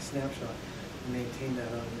just take a snapshot and maintain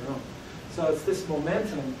that on your own. So it's this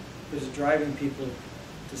momentum that is driving people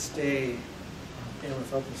to stay in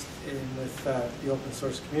with the open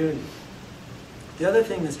source community. The other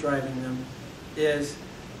thing that's driving them is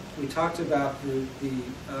we talked about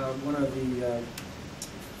one of the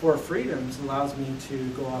 4 freedoms allows me to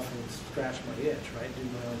go off and scratch my itch, right? Do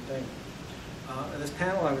my own thing. This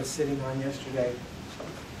panel I was sitting on yesterday,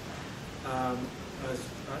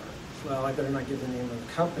 well, I better not give the name of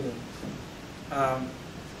the company.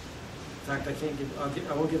 In fact, I can't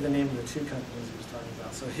give. I won't give the name of the 2 companies he was talking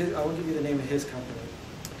about. So I won't give you the name of his company.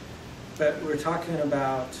 But we're talking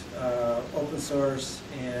about open source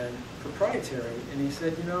and proprietary, and he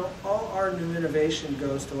said, you know, all our new innovation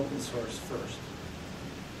goes to open source first.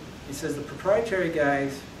 He says the proprietary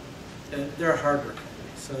guys, they're a hardware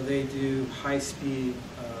company, so they do high-speed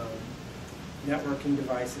networking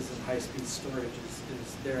devices and high-speed storage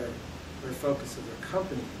is their focus of their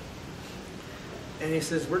company. And he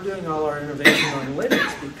says, we're doing all our innovation on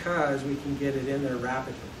Linux because we can get it in there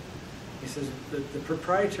rapidly. He says, the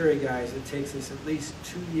proprietary guys, it takes us at least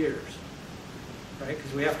 2 years, right?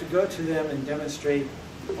 Because we have to go to them and demonstrate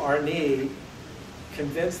our need,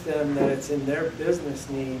 convince them that it's in their business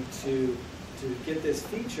need to get this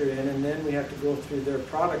feature in, and then we have to go through their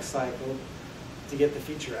product cycle to get the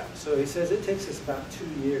feature out. So he says it takes us about 2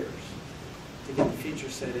 years to get the feature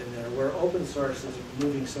set in there, where open source is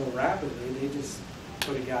moving so rapidly, they just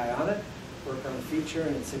put a guy on it, work on the feature,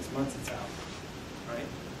 and in 6 months it's out, right?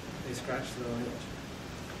 They scratch their own itch.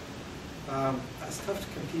 That's tough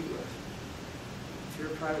to compete with. If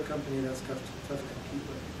you're a private company, that's tough to compete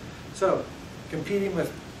with. So, competing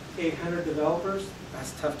with 800 developers,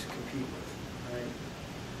 that's tough to compete with, right?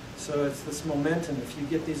 So it's this momentum. If you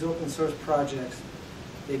get these open source projects,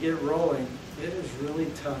 they get rolling, it is really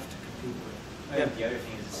tough to compete with. I think the other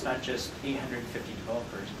thing is it's not just 850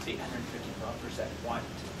 developers, it's 850 developers that want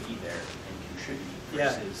to be there and contribute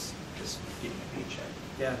versus just getting a paycheck.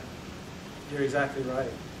 Yeah, you're exactly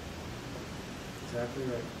right. Exactly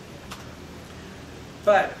right.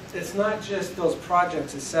 But it's not just those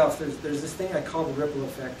projects itself. There's this thing I call the ripple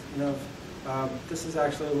effect. You know, this is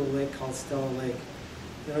actually a little lake called Stella Lake.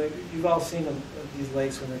 You know, you've all seen these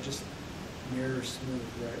lakes when they're just mirror smooth,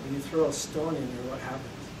 right? When you throw a stone in there, what happens?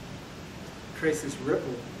 It creates this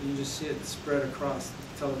ripple, and you just see it spread across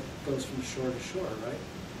until it goes from shore to shore, right?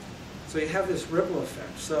 So you have this ripple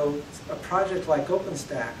effect. So a project like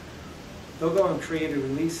OpenStack, they'll go and create a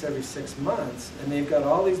release every 6 months, and they've got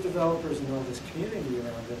all these developers and all this community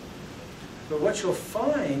around it. But what you'll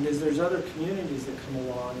find is there's other communities that come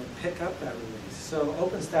along and pick up that release. So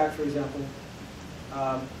OpenStack, for example,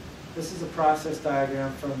 this is a process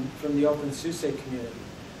diagram from the OpenSUSE community.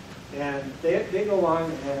 And they go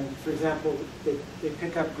along and, for example, they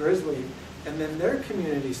pick up Grizzly, and then their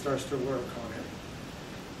community starts to work on it,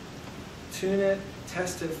 tune it,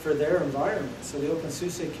 test it for their environment. So the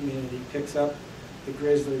OpenSUSE community picks up the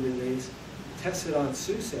Grizzly release, tests it on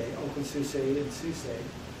SUSE, OpenSUSE and SUSE,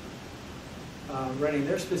 running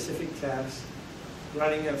their specific tests,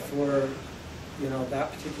 running it for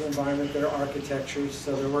that particular environment, their architectures.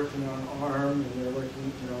 So they're working on ARM, and they're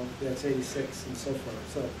working, the x86 and so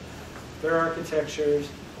forth. So their architectures,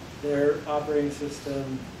 their operating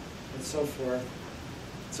system, and so forth.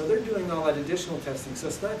 So they're doing all that additional testing. So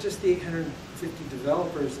it's not just the 850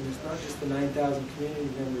 developers, and it's not just the 9,000 community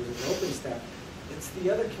members of OpenStack. It's the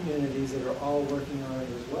other communities that are all working on it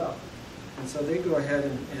as well. And so they go ahead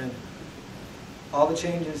and all the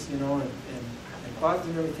changes, and bugs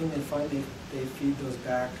and everything, they feed those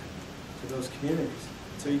back to those communities.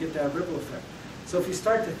 So you get that ripple effect. So if you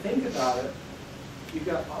start to think about it, you've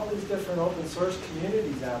got all these different open source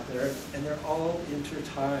communities out there, and they're all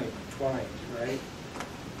intertwined, right?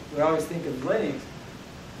 We always think of Linux,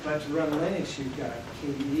 but to run Linux, you've got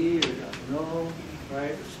KDE, you've got GNOME,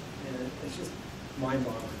 right? And it's just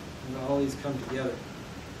mind-boggling. And all these come together.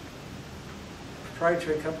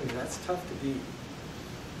 Proprietary company, that's tough to beat.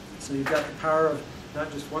 So you've got the power of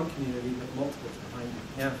not just one community, but multiples behind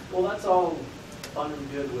you. Yeah. Well, that's all fun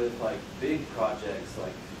and good with like big projects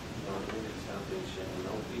like Linux Foundation and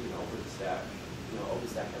even OpenStack.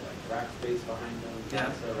 OpenStack has like Rackspace behind them.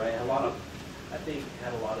 Yeah. So, right, a lot of I think,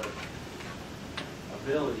 had a lot of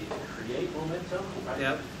ability to create momentum.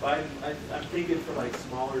 Yep. I'm thinking for like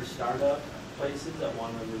smaller startup places that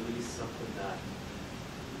want to release something that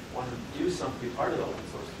want to do something, be part of the open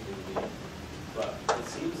source community. But it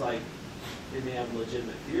seems like they may have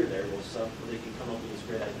legitimate fear there. Well, they can come up with this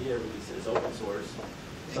great idea, release it as open source.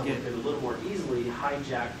 Someone could a little more easily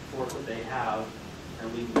hijack for what they have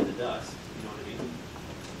and leave them in the dust. You know what I mean?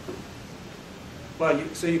 Well,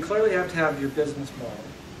 so you clearly have to have your business model,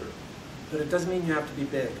 but it doesn't mean you have to be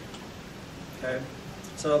big. Okay,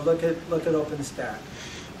 so look at OpenStack.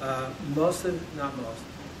 A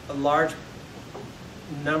large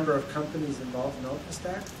number of companies involved in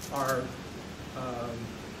OpenStack are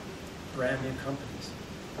brand new companies.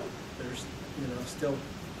 There's still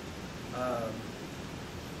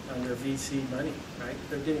under VC money, right?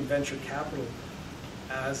 They're getting venture capital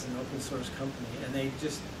as an open source company, and they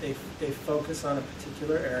focus on a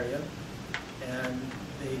particular area, and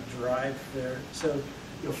they drive their. So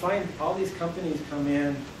you'll find all these companies come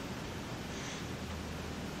in,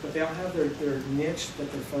 but they all have their niche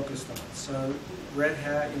that they're focused on. So Red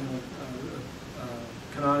Hat,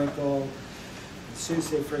 Canonical,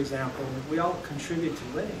 SUSE, for example, we all contribute to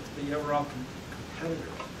Linux, but yet we're all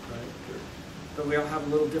competitors, right? But we all have a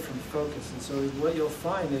little different focus, and so what you'll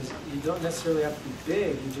find is you don't necessarily have to be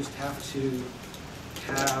big, you just have to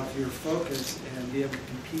have your focus and be able to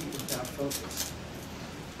compete with that focus.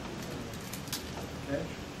 Okay?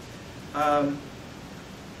 I've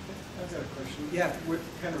got a question. Yeah. We're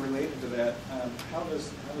kind of related to that. How does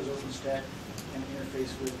OpenStack kind of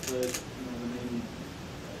interface with the main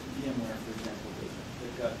VMware, for example?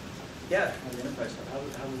 They've got the enterprise stuff.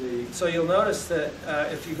 How do they? So you'll notice that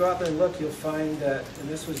if you go out there and look, you'll find that, and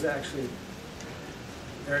this was actually a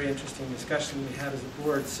very interesting discussion we had as a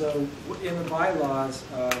board. So in the bylaws,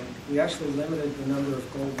 we actually limited the number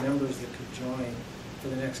of gold members that could join for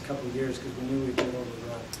the next couple of years because we knew we'd get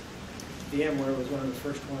overrun. VMware was one of the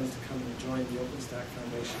first ones to come and join the OpenStack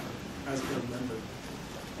Foundation as a gold member.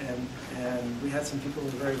 And we had some people who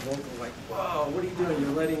were very vocal, like, whoa, what are you doing?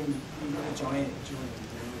 You're letting join.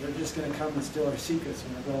 They're just going to come and steal our secrets.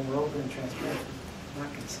 And we're going, we're open and transparent. We're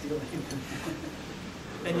not going to steal anything.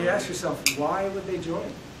 And you ask yourself, why would they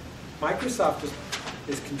join? Microsoft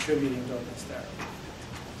is contributing to OpenStack.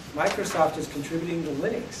 Microsoft is contributing to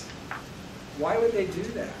Linux. Why would they do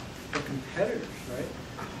that? They're competitors, right?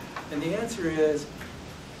 And the answer is,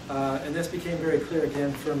 and this became very clear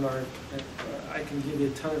again from our, I can give you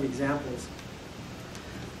a ton of examples.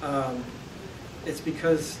 It's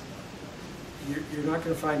because you're not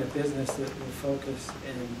going to find a business that will focus,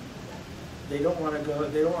 and they don't want to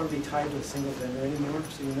be tied to a single vendor anymore.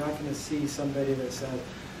 So you're not going to see somebody that says,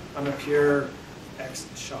 I'm a pure X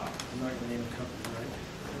shop. I'm not going to name a company, right?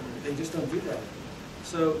 They just don't do that.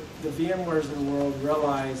 So the VMwares in the world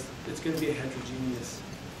realize it's going to be a heterogeneous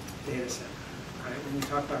data set. Right? When you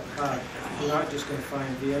talk about cloud, you're not just going to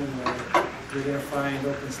find VMware, you're going to find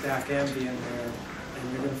OpenStack and VMware,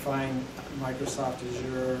 and you're going to find Microsoft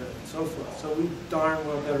Azure and so forth. So we darn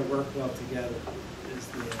well better work well together is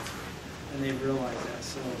the answer. And they realize that.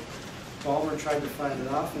 So Ballmer tried to fight it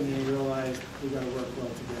off, and they realized we've got to work well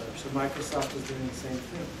together. So Microsoft is doing the same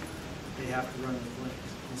thing. They have to run with Linux.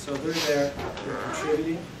 And so they're there, they're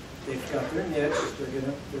contributing. They've got their niche. They're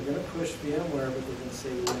going to push VMware, but they're going to say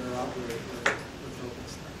we interoperate with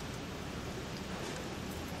OpenStack.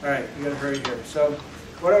 All right, we got to hurry here. So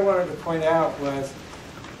what I wanted to point out was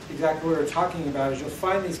exactly what we were talking about. Is you'll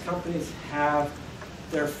find these companies have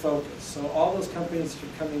their focus. So all those companies are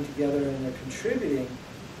coming together and they're contributing,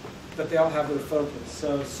 but they all have their focus.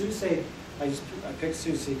 So SUSE, I picked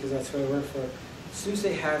SUSE because that's who I work for.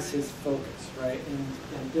 SUSE has his focus, right? And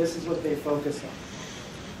this is what they focus on.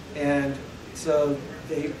 And so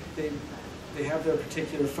they have their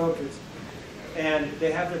particular focus. And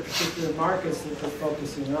they have their particular markets that they're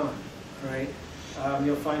focusing on, right?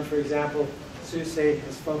 You'll find, for example, SUSE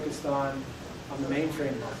is focused on the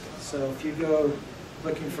mainframe market. So if you go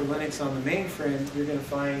looking for Linux on the mainframe, you're going to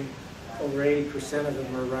find over 80% of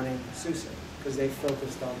them are running SUSE because they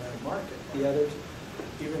focused on that market. The others,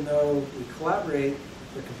 even though we collaborate,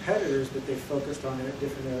 they're competitors, but they focused on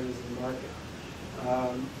different areas of the market.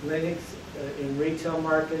 Linux in retail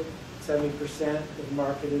market, 70% of the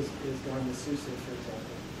market is going to SUSE,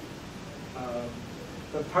 for example.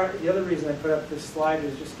 But the other reason I put up this slide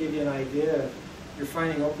is just to give you an idea. You're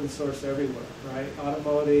finding open source everywhere, right?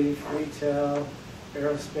 Automotive, retail,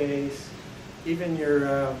 aerospace, even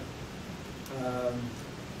your,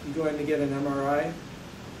 you go in to get an MRI,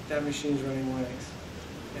 that machine's running Linux.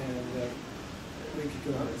 And we could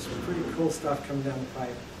go on. It's some pretty cool stuff coming down the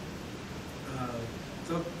pipe.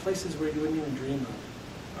 the places where you wouldn't even dream of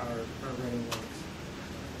are running Linux.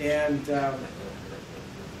 And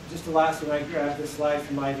just the last one, I grabbed this slide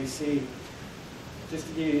from IDC, just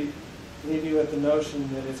to leave you with the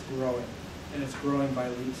notion that it's growing, and it's growing by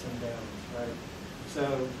leaps and bounds, right?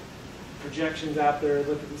 So projections out there,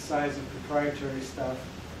 look at the size of proprietary stuff,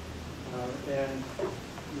 and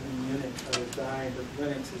even Unix, I was dying, but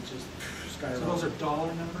Linux is just skyrocketing. So those are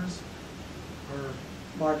dollar numbers, or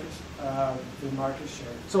the market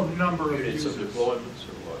share. so number of Units users? of deployments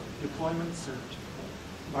or what? Deployments or?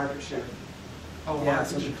 Market share. Oh, Yeah, market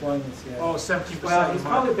so share. deployments, yeah. Oh, 70% Well, of he's the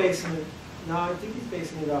probably market. basing it, no, I think he's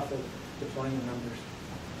basing it off of deployment numbers.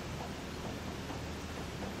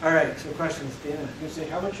 All right, so questions, Dana? I was going to say,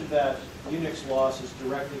 how much of that Unix loss is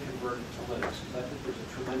directly converted to Linux? Because I think there's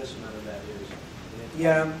a tremendous amount of that is.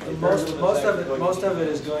 Yeah, Very most little of is actually it, going most to of it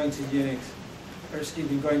is Unix. going to Unix, or excuse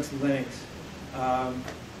me, going to Linux.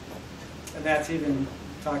 And that's even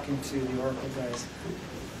talking to the Oracle guys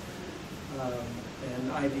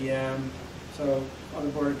and IBM. So on the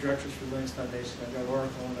board of directors for Linux Foundation, I've got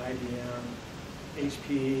Oracle and IBM,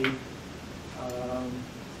 HP.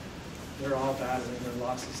 They're all battling their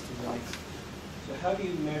losses to Linux. So how do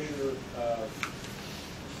you measure, well,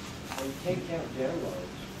 you can't count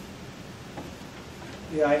downloads.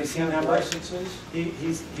 The IDC Count numbers, licenses?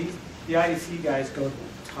 the IDC guys go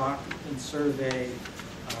talk and survey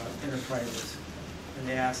enterprises. And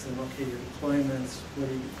they ask them, okay, your deployments, what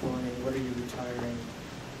are you deploying, what are you retiring?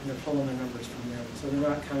 And they're pulling the numbers from them. So they're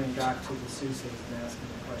not coming back to the SUSEs and asking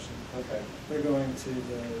the question. Okay. They're going to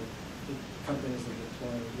the companies that are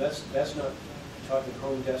deploying. That's not talking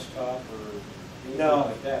home desktop or anything No,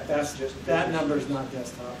 like that. that's just that business number's use. not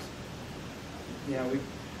desktops. Yeah,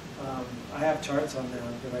 I have charts on that,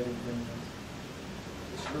 but I didn't bring them.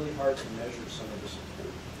 It's really hard to measure some of this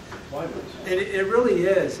deployments. It really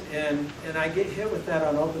is, and I get hit with that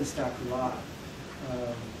on OpenStack a lot.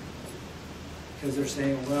 Because they're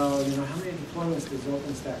saying, well, you know, how many deployments does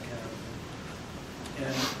OpenStack have?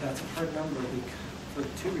 And that's a hard number for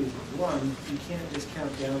two reasons. One, you can't just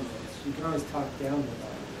count downloads. You can always talk downloads,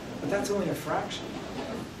 but that's only a fraction,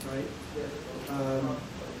 right?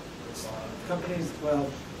 Companies, well,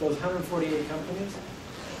 those 148 companies,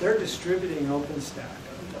 they're distributing OpenStack,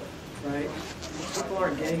 right? People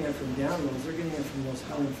aren't getting it from downloads, they're getting it from those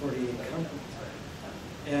 148 companies.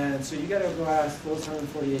 And so you got to go ask those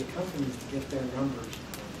 148 companies to get their numbers.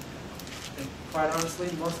 And quite honestly,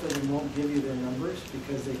 most of them won't give you their numbers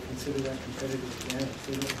because they consider that competitive advantage.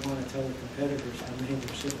 They don't want to tell their competitors how many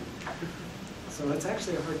they're shipping. So it's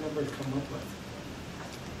actually a hard number to come up with.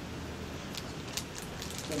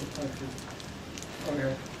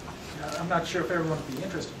 Okay. I'm not sure if everyone would be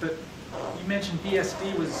interested, but you mentioned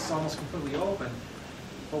BSD was almost completely open.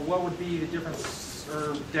 But what would be the difference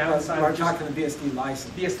or downside? We're of just- talking the BSD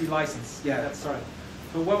license. BSD license. Yeah. That's right.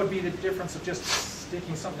 But what would be the difference of just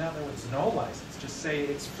sticking something out there with no license? Just say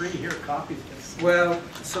it's free, here, copy this. Well,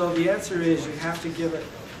 so the answer is you have to give it,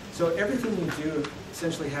 so everything you do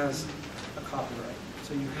essentially has a copyright.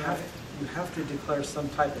 So you have to declare some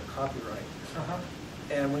type of copyright. Uh-huh.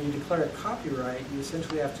 And when you declare a copyright, you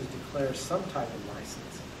essentially have to declare some type of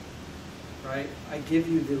license, right? I give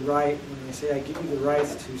you the right, when you say I give you the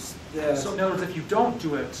rights to this. So in other words, if you don't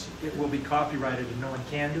do it, it will be copyrighted and no one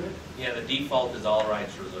can do it? Yeah, the default is all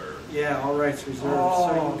rights reserved. Yeah, all rights reserved.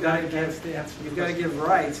 So you've got to give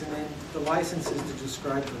rights, and then the license is to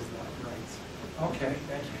describe those rights. Okay,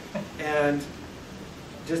 thank you. And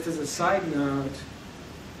just as a side note,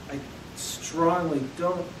 I strongly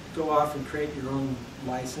don't go off and create your own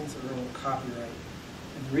license or your own copyright.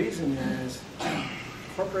 And the reason is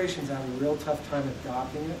corporations have a real tough time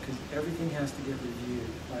adopting it because everything has to get reviewed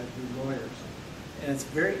by the lawyers. And it's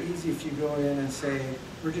very easy if you go in and say,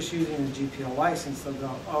 we're just using the GPL license, they'll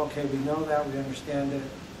go, oh, okay, we know that, we understand it,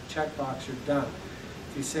 checkbox, you're done.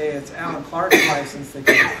 If you say it's Alan Clark's license, they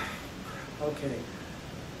go, okay,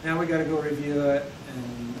 now we got to go review it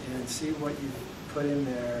and see what you put in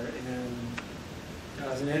there. And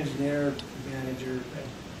as an engineer, manager,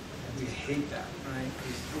 we hate that, right?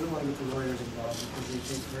 Because we don't want to get the lawyers involved because they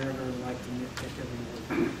take forever and like to nitpick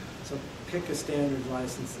every word. So pick a standard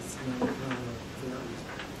license that's not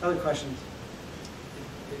other questions?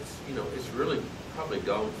 It's really probably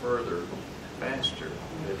gone further faster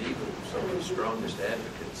than even some of the strongest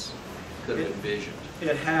advocates could have envisioned.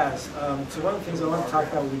 It has. So one of the things I want to talk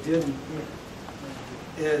about we didn't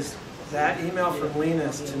is that email from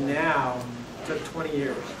Linus to now took 20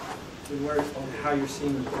 years to work on how you're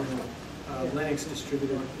seeing Linux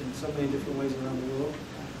distributed in so many different ways around the world.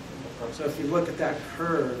 So if you look at that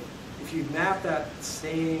curve, if you map that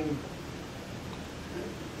same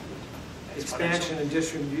expansion and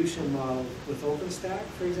distribution model with OpenStack,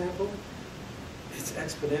 for example, it's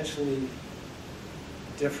exponentially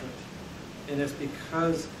different. And it's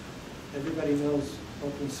because everybody knows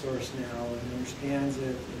open source now and understands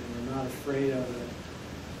it and are not afraid of it.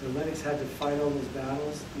 Where Linux had to fight all those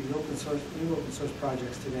battles, these new open source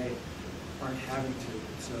projects today aren't having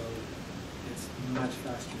to. So it's much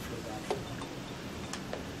faster for adoption.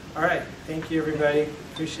 All right, thank you everybody.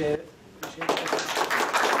 Appreciate it. Appreciate it.